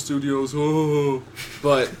 oh, Marvel Studios, oh,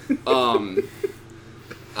 but,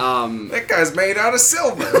 that guy's made out of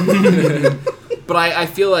silver! but I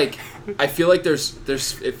feel like there's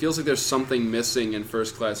it feels like there's something missing in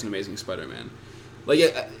First Class and Amazing Spider-Man. Like,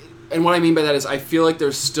 and what I mean by that is I feel like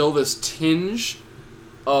there's still this tinge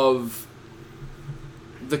of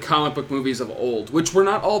the comic book movies of old, which were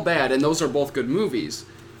not all bad, and those are both good movies,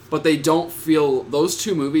 but they don't feel, those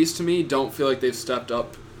two movies to me don't feel like they've stepped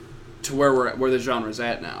up to where the genre's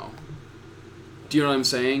at now. Do you know what I'm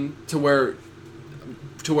saying? To where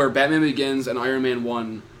Batman Begins and Iron Man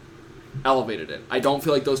 1 elevated it. I don't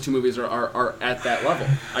feel like those two movies are at that level.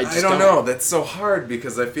 I don't know. That's so hard,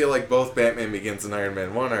 because I feel like both Batman Begins and Iron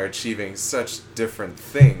Man 1 are achieving such different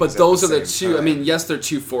things. But those are the same two. time. I mean, yes, they're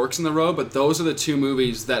two forks in the road, but those are the two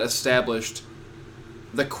movies that established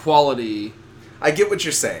the quality. I get what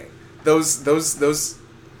you're saying. Those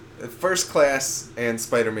First Class and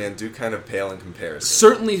Spider-Man do kind of pale in comparison.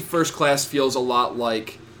 Certainly, First Class feels a lot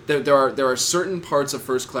like there are certain parts of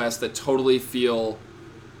First Class that totally feel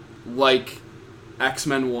like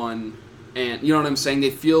X-Men 1, and you know what I'm saying?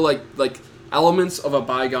 They feel like elements of a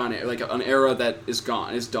bygone era, like an era that is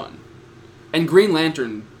done. And Green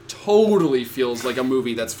Lantern totally feels like a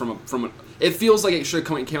movie that's from a it feels like it should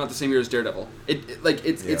have came out the same year as Daredevil.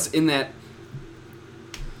 It's in that.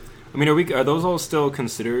 I mean, are those all still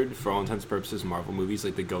considered, for all intents and purposes, Marvel movies,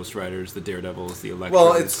 like the Ghost Riders, the Daredevils, the Electros?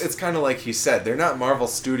 Well, it's kind of like he said. They're not Marvel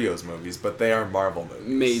Studios movies, but they are Marvel movies.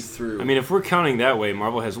 Made through. I mean, if we're counting that way,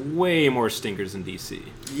 Marvel has way more stinkers than DC.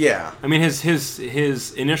 Yeah. I mean,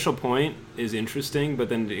 his initial point is interesting, but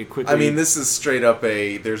then it quickly... I mean, this is straight up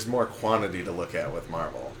there's more quantity to look at with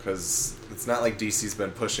Marvel, because it's not like DC's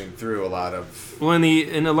been pushing through a lot of... Well, and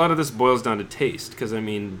a lot of this boils down to taste, because, I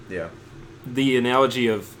mean... Yeah. The analogy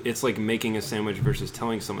of it's like making a sandwich versus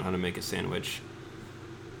telling someone how to make a sandwich.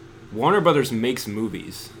 Warner Brothers makes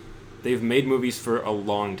movies. They've made movies for a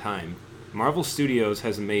long time. Marvel Studios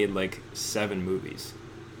has made like 7 movies.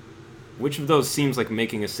 Which of those seems like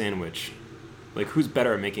making a sandwich? Like, who's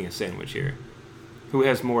better at making a sandwich here? Who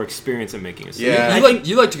has more experience in making a sandwich? Yeah.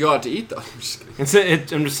 You like to go out to eat, though. I'm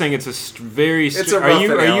just saying it's a very... It's a rough Are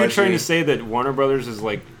you analogy. trying to say that Warner Brothers is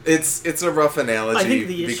like... It's a rough analogy, I think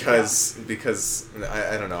the issue, because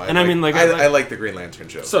I don't know. I I like the Green Lantern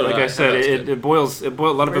joke. So Like I said, a lot of Where's it he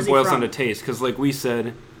boils from? down to taste, because like we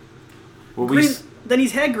said... Well, Then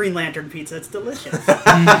he's had Green Lantern pizza. It's delicious.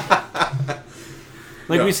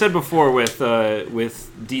 Like we said before with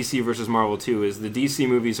DC versus Marvel 2, is the DC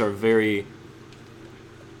movies are very...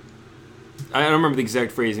 I don't remember the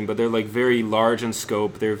exact phrasing, but they're like very large in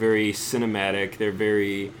scope. They're very cinematic. They're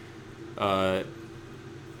very...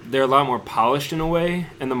 they're a lot more polished in a way,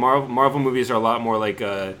 and the Marvel movies are a lot more like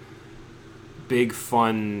a big,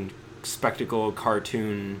 fun, spectacle,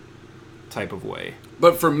 cartoon type of way.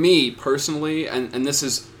 But for me personally, and this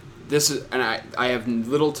is, and I have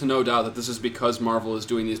little to no doubt that this is because Marvel is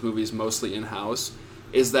doing these movies mostly in house,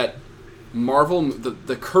 is that Marvel,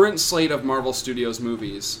 the current slate of Marvel Studios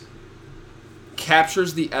movies,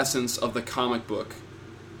 captures the essence of the comic book,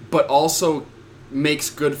 but also makes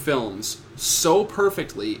good films so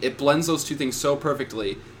perfectly. It blends those two things so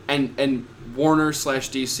perfectly, and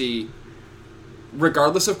Warner/DC,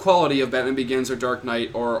 regardless of quality of Batman Begins or Dark Knight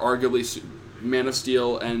or arguably Man of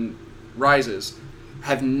Steel and Rises,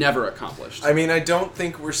 have never accomplished. I mean, I don't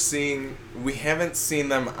think we haven't seen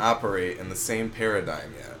them operate in the same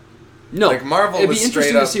paradigm yet. No, like Marvel it'd was be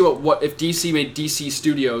interesting straight to see what if DC made DC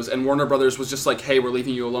Studios and Warner Brothers was just like, hey, we're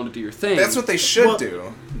leaving you alone to do your thing. That's what they should Well,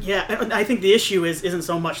 do. Yeah, and I think the issue isn't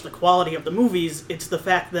so much the quality of the movies, it's the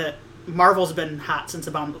fact that Marvel's been hot since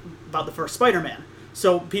about the first Spider-Man.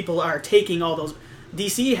 So people are taking all those...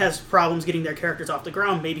 DC has problems getting their characters off the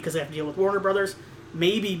ground, maybe because they have to deal with Warner Brothers,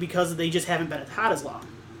 maybe because they just haven't been as hot as long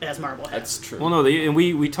as Marvel has. That's true. Well, no, and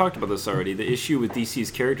we talked about this already. The issue with DC's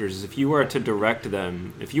characters is if you were to direct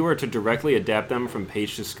them, if you were to directly adapt them from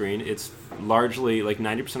page to screen, it's largely, like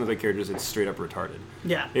 90% of the characters, it's straight up retarded.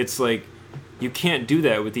 Yeah. It's like, You can't do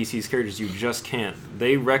that with DC's characters. You just can't.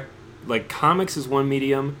 Like, comics is one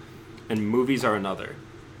medium, and movies are another.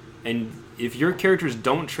 And if your characters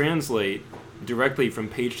don't translate directly from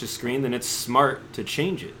page to screen, then it's smart to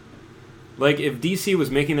change it. Like, if DC was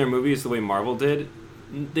making their movies the way Marvel did,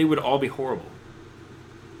 they would all be horrible.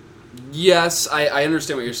 Yes, I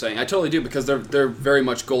understand what you're saying. I totally do, because they're very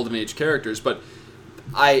much Golden Age characters. But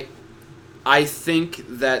I think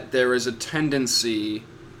that there is a tendency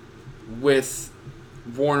with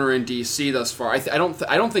Warner and DC thus far. I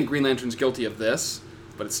don't think Green Lantern's guilty of this,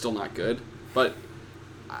 but it's still not good. But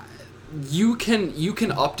you can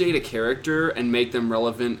update a character and make them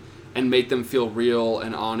relevant and make them feel real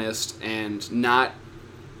and honest and not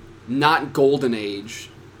Golden Age,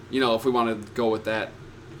 if we want to go with that,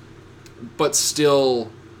 but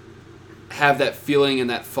still have that feeling and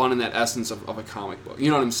that fun and that essence of a comic book. You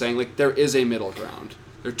know what I'm saying? Like, there is a middle ground.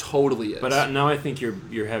 There totally is. But now I think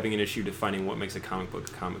you're having an issue defining what makes a comic book,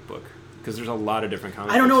 because there's a lot of different comic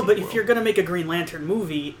books. I don't know, in but the if world. you're gonna make a Green Lantern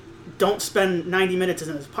movie, don't spend 90 minutes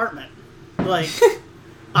in his apartment. Like,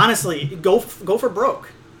 honestly, go for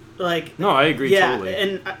broke. Like, No, I agree totally.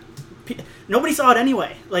 And nobody saw it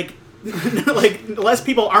anyway. Like, less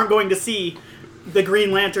people aren't going to see the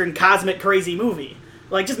Green Lantern cosmic crazy movie.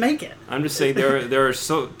 Like, just make it. I'm just saying there are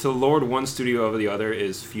to lord one studio over the other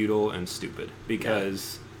is futile and stupid,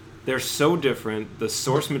 because they're so different. The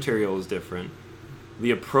source material is different.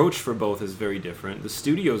 The approach for both is very different. The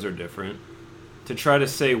studios are different. To try to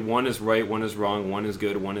say one is right, one is wrong, one is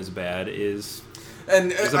good, one is bad is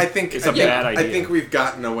I think it's a bad idea. I think we've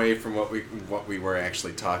gotten away from what we were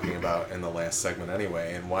actually talking about in the last segment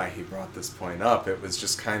anyway, and why he brought this point up. It was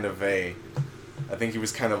just kind of I think he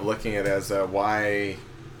was kind of looking at it as why.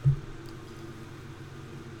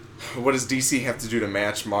 What does DC have to do to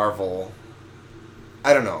match Marvel?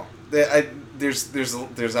 I don't know.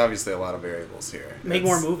 There's obviously a lot of variables here. Make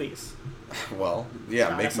more movies. Well,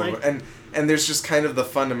 yeah, Honestly. make more. And there's just kind of the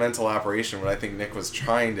fundamental operation. What I think Nick was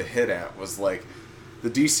trying to hit at was like, the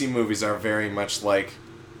DC movies are very much like,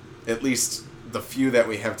 at least the few that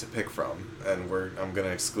we have to pick from. And I'm going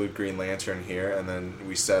to exclude Green Lantern here, and then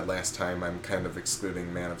we said last time I'm kind of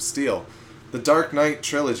excluding Man of Steel. The Dark Knight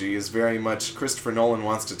trilogy is very much Christopher Nolan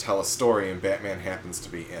wants to tell a story, and Batman happens to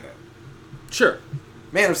be in it. Sure.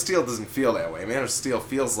 Man of Steel doesn't feel that way. Man of Steel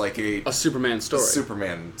feels like a Superman story.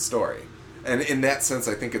 Superman story. And in that sense,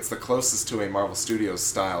 I think it's the closest to a Marvel Studios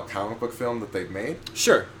style comic book film that they've made.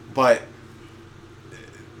 Sure. But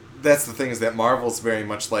that's the thing, is that Marvel's very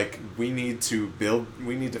much like, we need to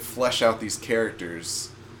flesh out these characters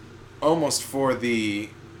almost for the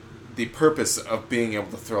purpose of being able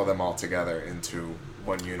to throw them all together into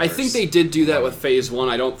one universe. I think they did do that with Phase 1.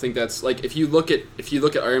 I don't think that's like, if you look at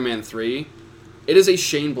Iron Man 3, it is a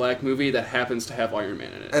Shane Black movie that happens to have Iron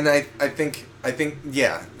Man in it. And I think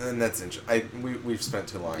yeah, and that's interesting. We've spent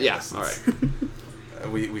too long. Yeah, on this. all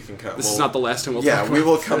right. We can come. This is not the last time we'll yeah, talk about we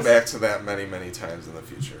will this. come back to that many times in the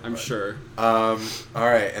future. I'm sure. All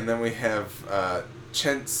right, and then we have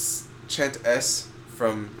Chent S.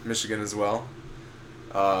 from Michigan as well.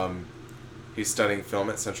 He's studying film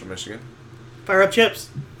at Central Michigan. Fire up chips.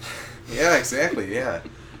 Yeah, exactly. Yeah.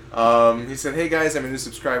 He said, "Hey guys, I'm a new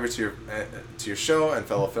subscriber to your show and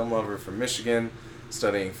fellow film lover from Michigan,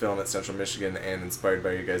 studying film at Central Michigan, and inspired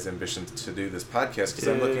by your guys' ambition to do this podcast because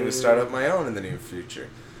I'm looking to start up my own in the near future.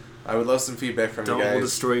 I would love some feedback from you guys. Don't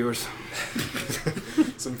destroy yours.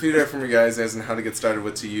 Some feedback from you guys as in how to get started,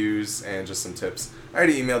 what to use, and just some tips. I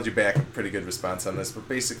already emailed you back a pretty good response on this, but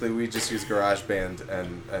basically we just use GarageBand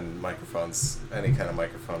and microphones. Any kind of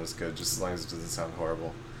microphone is good, just as long as it doesn't sound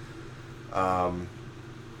horrible.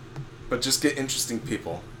 But just get interesting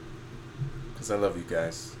people, because I love you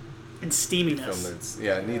guys. And Film steaminess. nerds.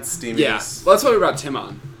 Yeah, it needs steaminess. Yeah, well, that's why we brought Tim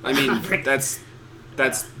on. I mean, that's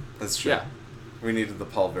That's true. yeah, We needed the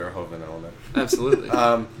Paul Verhoeven element. absolutely.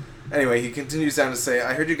 Anyway, he continues on to say,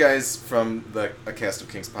 I heard you guys from A Cast of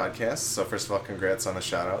Kings podcast, so first of all, congrats on the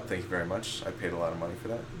shout-out. Thank you very much. I paid a lot of money for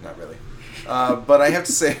that. Not really. But I have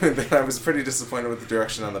to say that I was pretty disappointed with the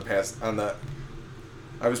direction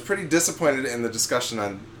I was pretty disappointed in the discussion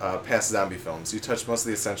on past zombie films. You touched most of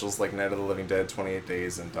the essentials like Night of the Living Dead, 28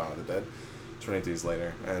 Days, and Dawn of the Dead. 28 Days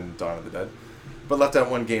Later, and Dawn of the Dead. But left out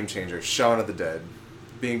one game changer, Shaun of the Dead.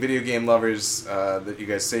 Being video game lovers that you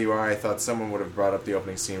guys say you are, I thought someone would have brought up the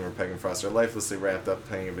opening scene where Peg and Frost are lifelessly wrapped up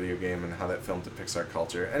playing a video game and how that film depicts our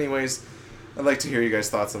culture. Anyways, I'd like to hear you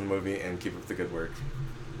guys' thoughts on the movie and keep up the good work.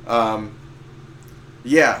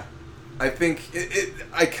 Yeah, I think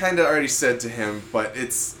I kind of already said to him, but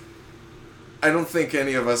I don't think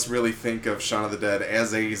any of us really think of Shaun of the Dead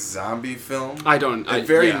as a zombie film. I don't. It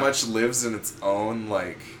very much lives in its own,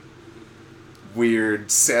 like,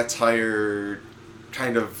 weird satire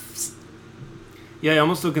kind of. Yeah, I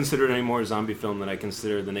almost don't consider it any more a zombie film than I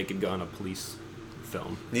consider The Naked Gun a police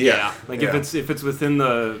film. Yeah. Like if it's within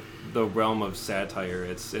the realm of satire,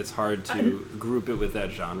 it's hard to group it with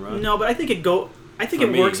that genre. No, but I think it For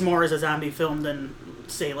me- works more as a zombie film than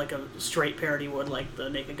say like a straight parody would, like the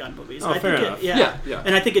Naked Gun movies. Oh, I fair think enough. Yeah.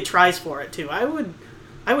 And I think it tries for it too. I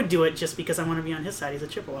would do it just because I want to be on his side. He's a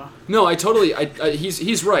Chippewa. No, I totally.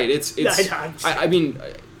 he's right. It's. I'm just- I mean,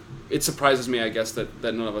 it surprises me, I guess, that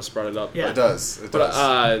none of us brought it up. Yeah. It does. It But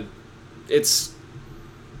does. it's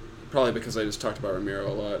probably because I just talked about Ramiro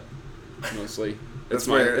a lot, mostly. That's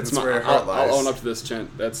where your heart lies. I'll own up to this, Chent.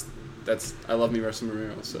 That's. I love me Russell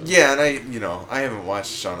Ramiro. So Yeah, and I haven't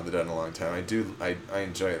watched Shaun of the Dead in a long time. I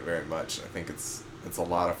enjoy it very much. I think it's a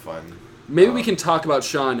lot of fun. maybe we can talk about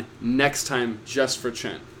Sean next time just for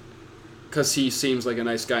Chent, because he seems like a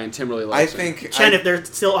nice guy and Tim really I likes him. think Chen, if they're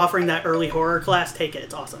still offering that early horror class, take it.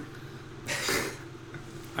 It's awesome.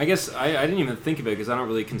 I guess I didn't even think of it because I don't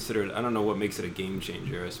really consider it. I don't know what makes it a game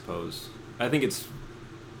changer. I suppose I think it's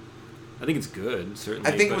good. Certainly,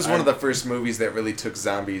 I think it but was one of the first movies that really took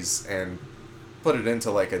zombies and put it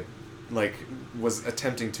into was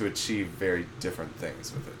attempting to achieve very different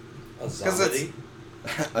things with it. A 'Cause it's- zombie?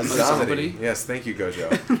 A zombie? zombie. Yes, thank you,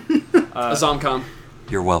 Gojo. A Zomcom.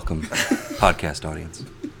 You're welcome, podcast audience.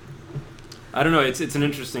 I don't know. It's an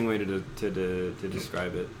interesting way to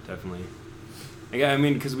describe it. Definitely. I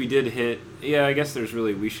mean, because we did hit. Yeah, I guess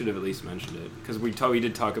we should have at least mentioned it because we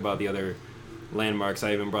did talk about the other landmarks.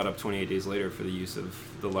 I even brought up 28 Days Later for the use of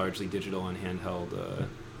the largely digital and handheld,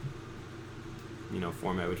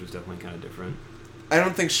 format, which was definitely kind of different. I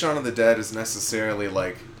don't think Shaun of the Dead is necessarily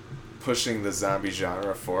pushing the zombie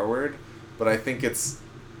genre forward, but I think it's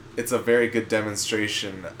a very good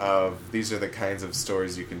demonstration of these are the kinds of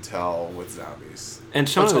stories you can tell with zombies. And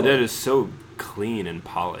Shaun of the totally. Dead is so clean and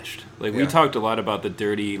polished. We Yeah. talked a lot about the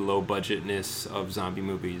dirty, low budgetness of zombie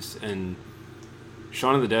movies, and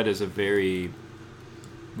Shaun of the Dead is a very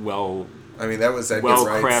I mean, that was Edgar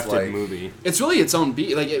Wright's crafted movie. It's really its own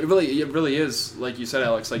beat. Like it really is. Like you said,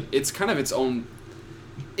 Alex. Like it's kind of its own.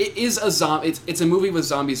 It is a zombie. It's a movie with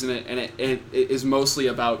zombies in it, and it is mostly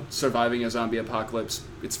about surviving a zombie apocalypse.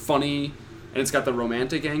 It's funny, and it's got the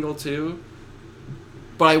romantic angle too.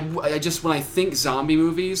 But I just when I think zombie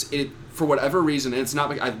movies, it for whatever reason, and it's not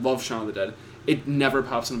like I love Shaun of the Dead. It never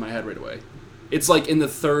pops into my head right away. It's like in the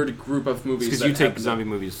third group of movies. Because that you take have- zombie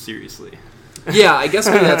movies seriously. Yeah, I guess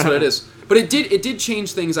maybe that's what it is. But it did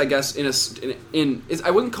change things, I guess.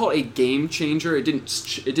 I wouldn't call it a game changer. It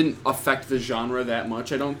didn't affect the genre that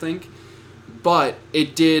much, I don't think. But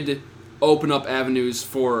it did open up avenues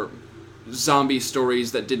for zombie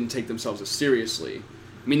stories that didn't take themselves as seriously.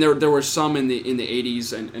 I mean, there were some in the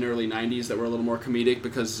 80s and early 90s that were a little more comedic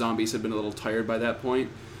because zombies had been a little tired by that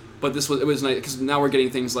point. But it was nice because now we're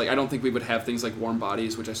getting things like I don't think we would have things like Warm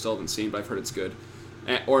Bodies, which I still haven't seen, but I've heard it's good.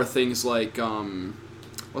 Or things like,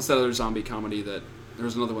 what's that other zombie comedy that... There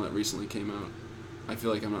was another one that recently came out. I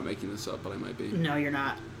feel like I'm not making this up, but I might be. No, you're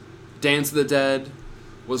not. Dance of the Dead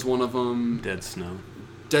was one of them. Dead Snow.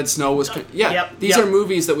 Dead Snow was... Yeah, Yep, these yep. are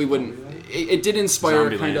movies that we wouldn't... It did inspire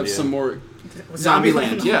Zombieland, kind of yeah. some more... Zombieland.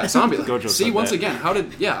 Zombieland, yeah, Zombieland. Gojo See, said once that. again, how did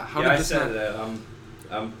I this said not... that.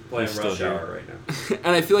 I'm playing He's still Rush here. Hour right now.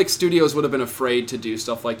 And I feel like studios would have been afraid to do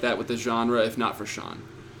stuff like that with the genre if not for Sean.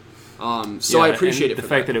 So I appreciate it the for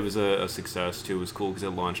fact that it was a success too was cool because it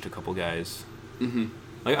launched a couple guys. Mm-hmm.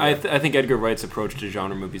 Like I think Edgar Wright's approach to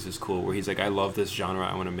genre movies is cool, where he's like, I love this genre,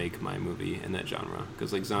 I want to make my movie in that genre.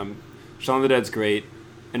 Because like Shaun of the Dead's great,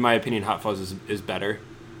 in my opinion. Hot Fuzz is better,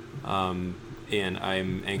 and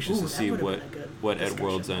I'm anxious Ooh, to that see would've what been a good what At discussion.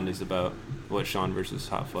 World's End is about. What Shaun versus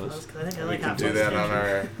Hot Fuzz. I think I We like can Hot do Fuzz that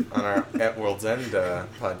too. on our At World's End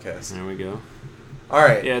podcast. There we go. All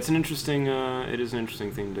right. Yeah, it's an interesting. It is an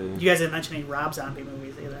interesting thing to. You guys didn't mention any Rob Zombie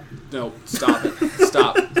movies either. No, stop it.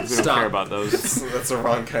 Stop. We don't Stop. care about those. That's the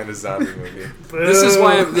wrong kind of zombie movie. This is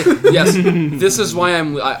why I'm... Yes, this is why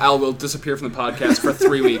I will disappear from the podcast for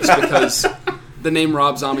 3 weeks because the name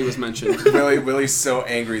Rob Zombie was mentioned. Willie's so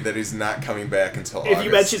angry that he's not coming back until If August.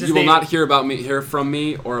 you mention his You will name, not hear from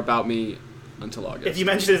me or about me until August. if you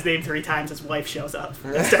mention his name 3 times, his wife shows up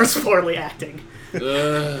and starts poorly acting.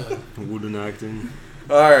 Ugh. Wooden acting.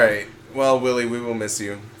 All right. Well, Willie, we will miss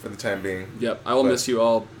you for the time being. Yep, I will But- miss you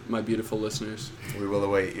all, my beautiful listeners. We will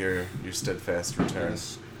await your steadfast return.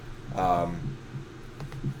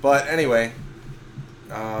 But anyway,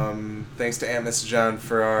 thanks to Aunt Miss John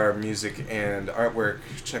for our music and artwork.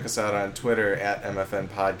 Check us out on Twitter at MFN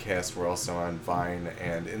Podcast. We're also on Vine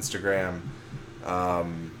and Instagram.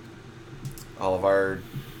 All of our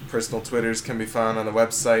personal Twitters can be found on the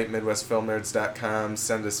website, MidwestFilmNerds.com.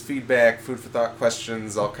 Send us feedback, food for thought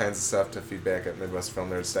questions, all kinds of stuff to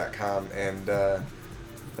feedback@MidwestFilmNerds.com. And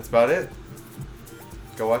that's about it.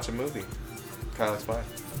 Go watch a movie. Kyle X. Bye.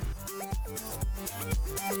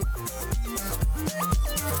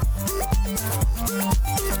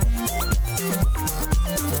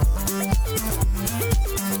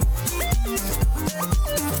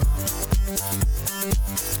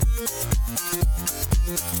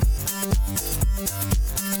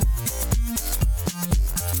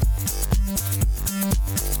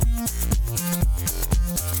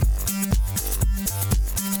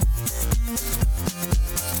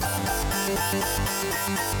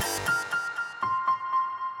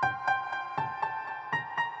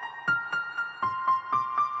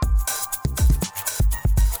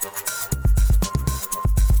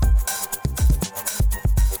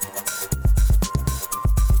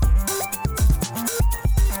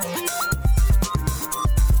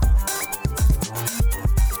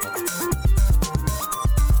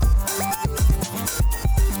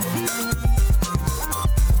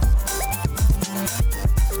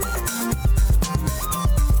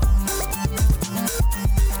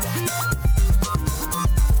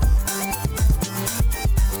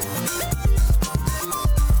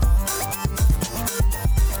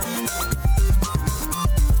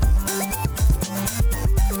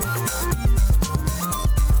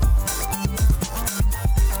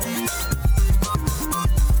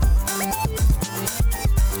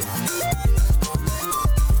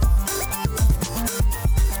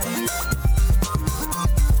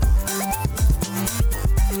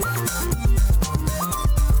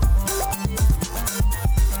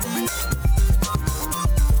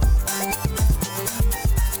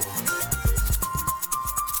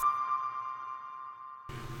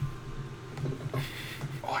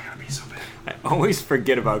 I always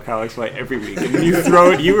forget about Kyle X. White every week, and then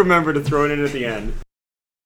you remember to throw it in at the end.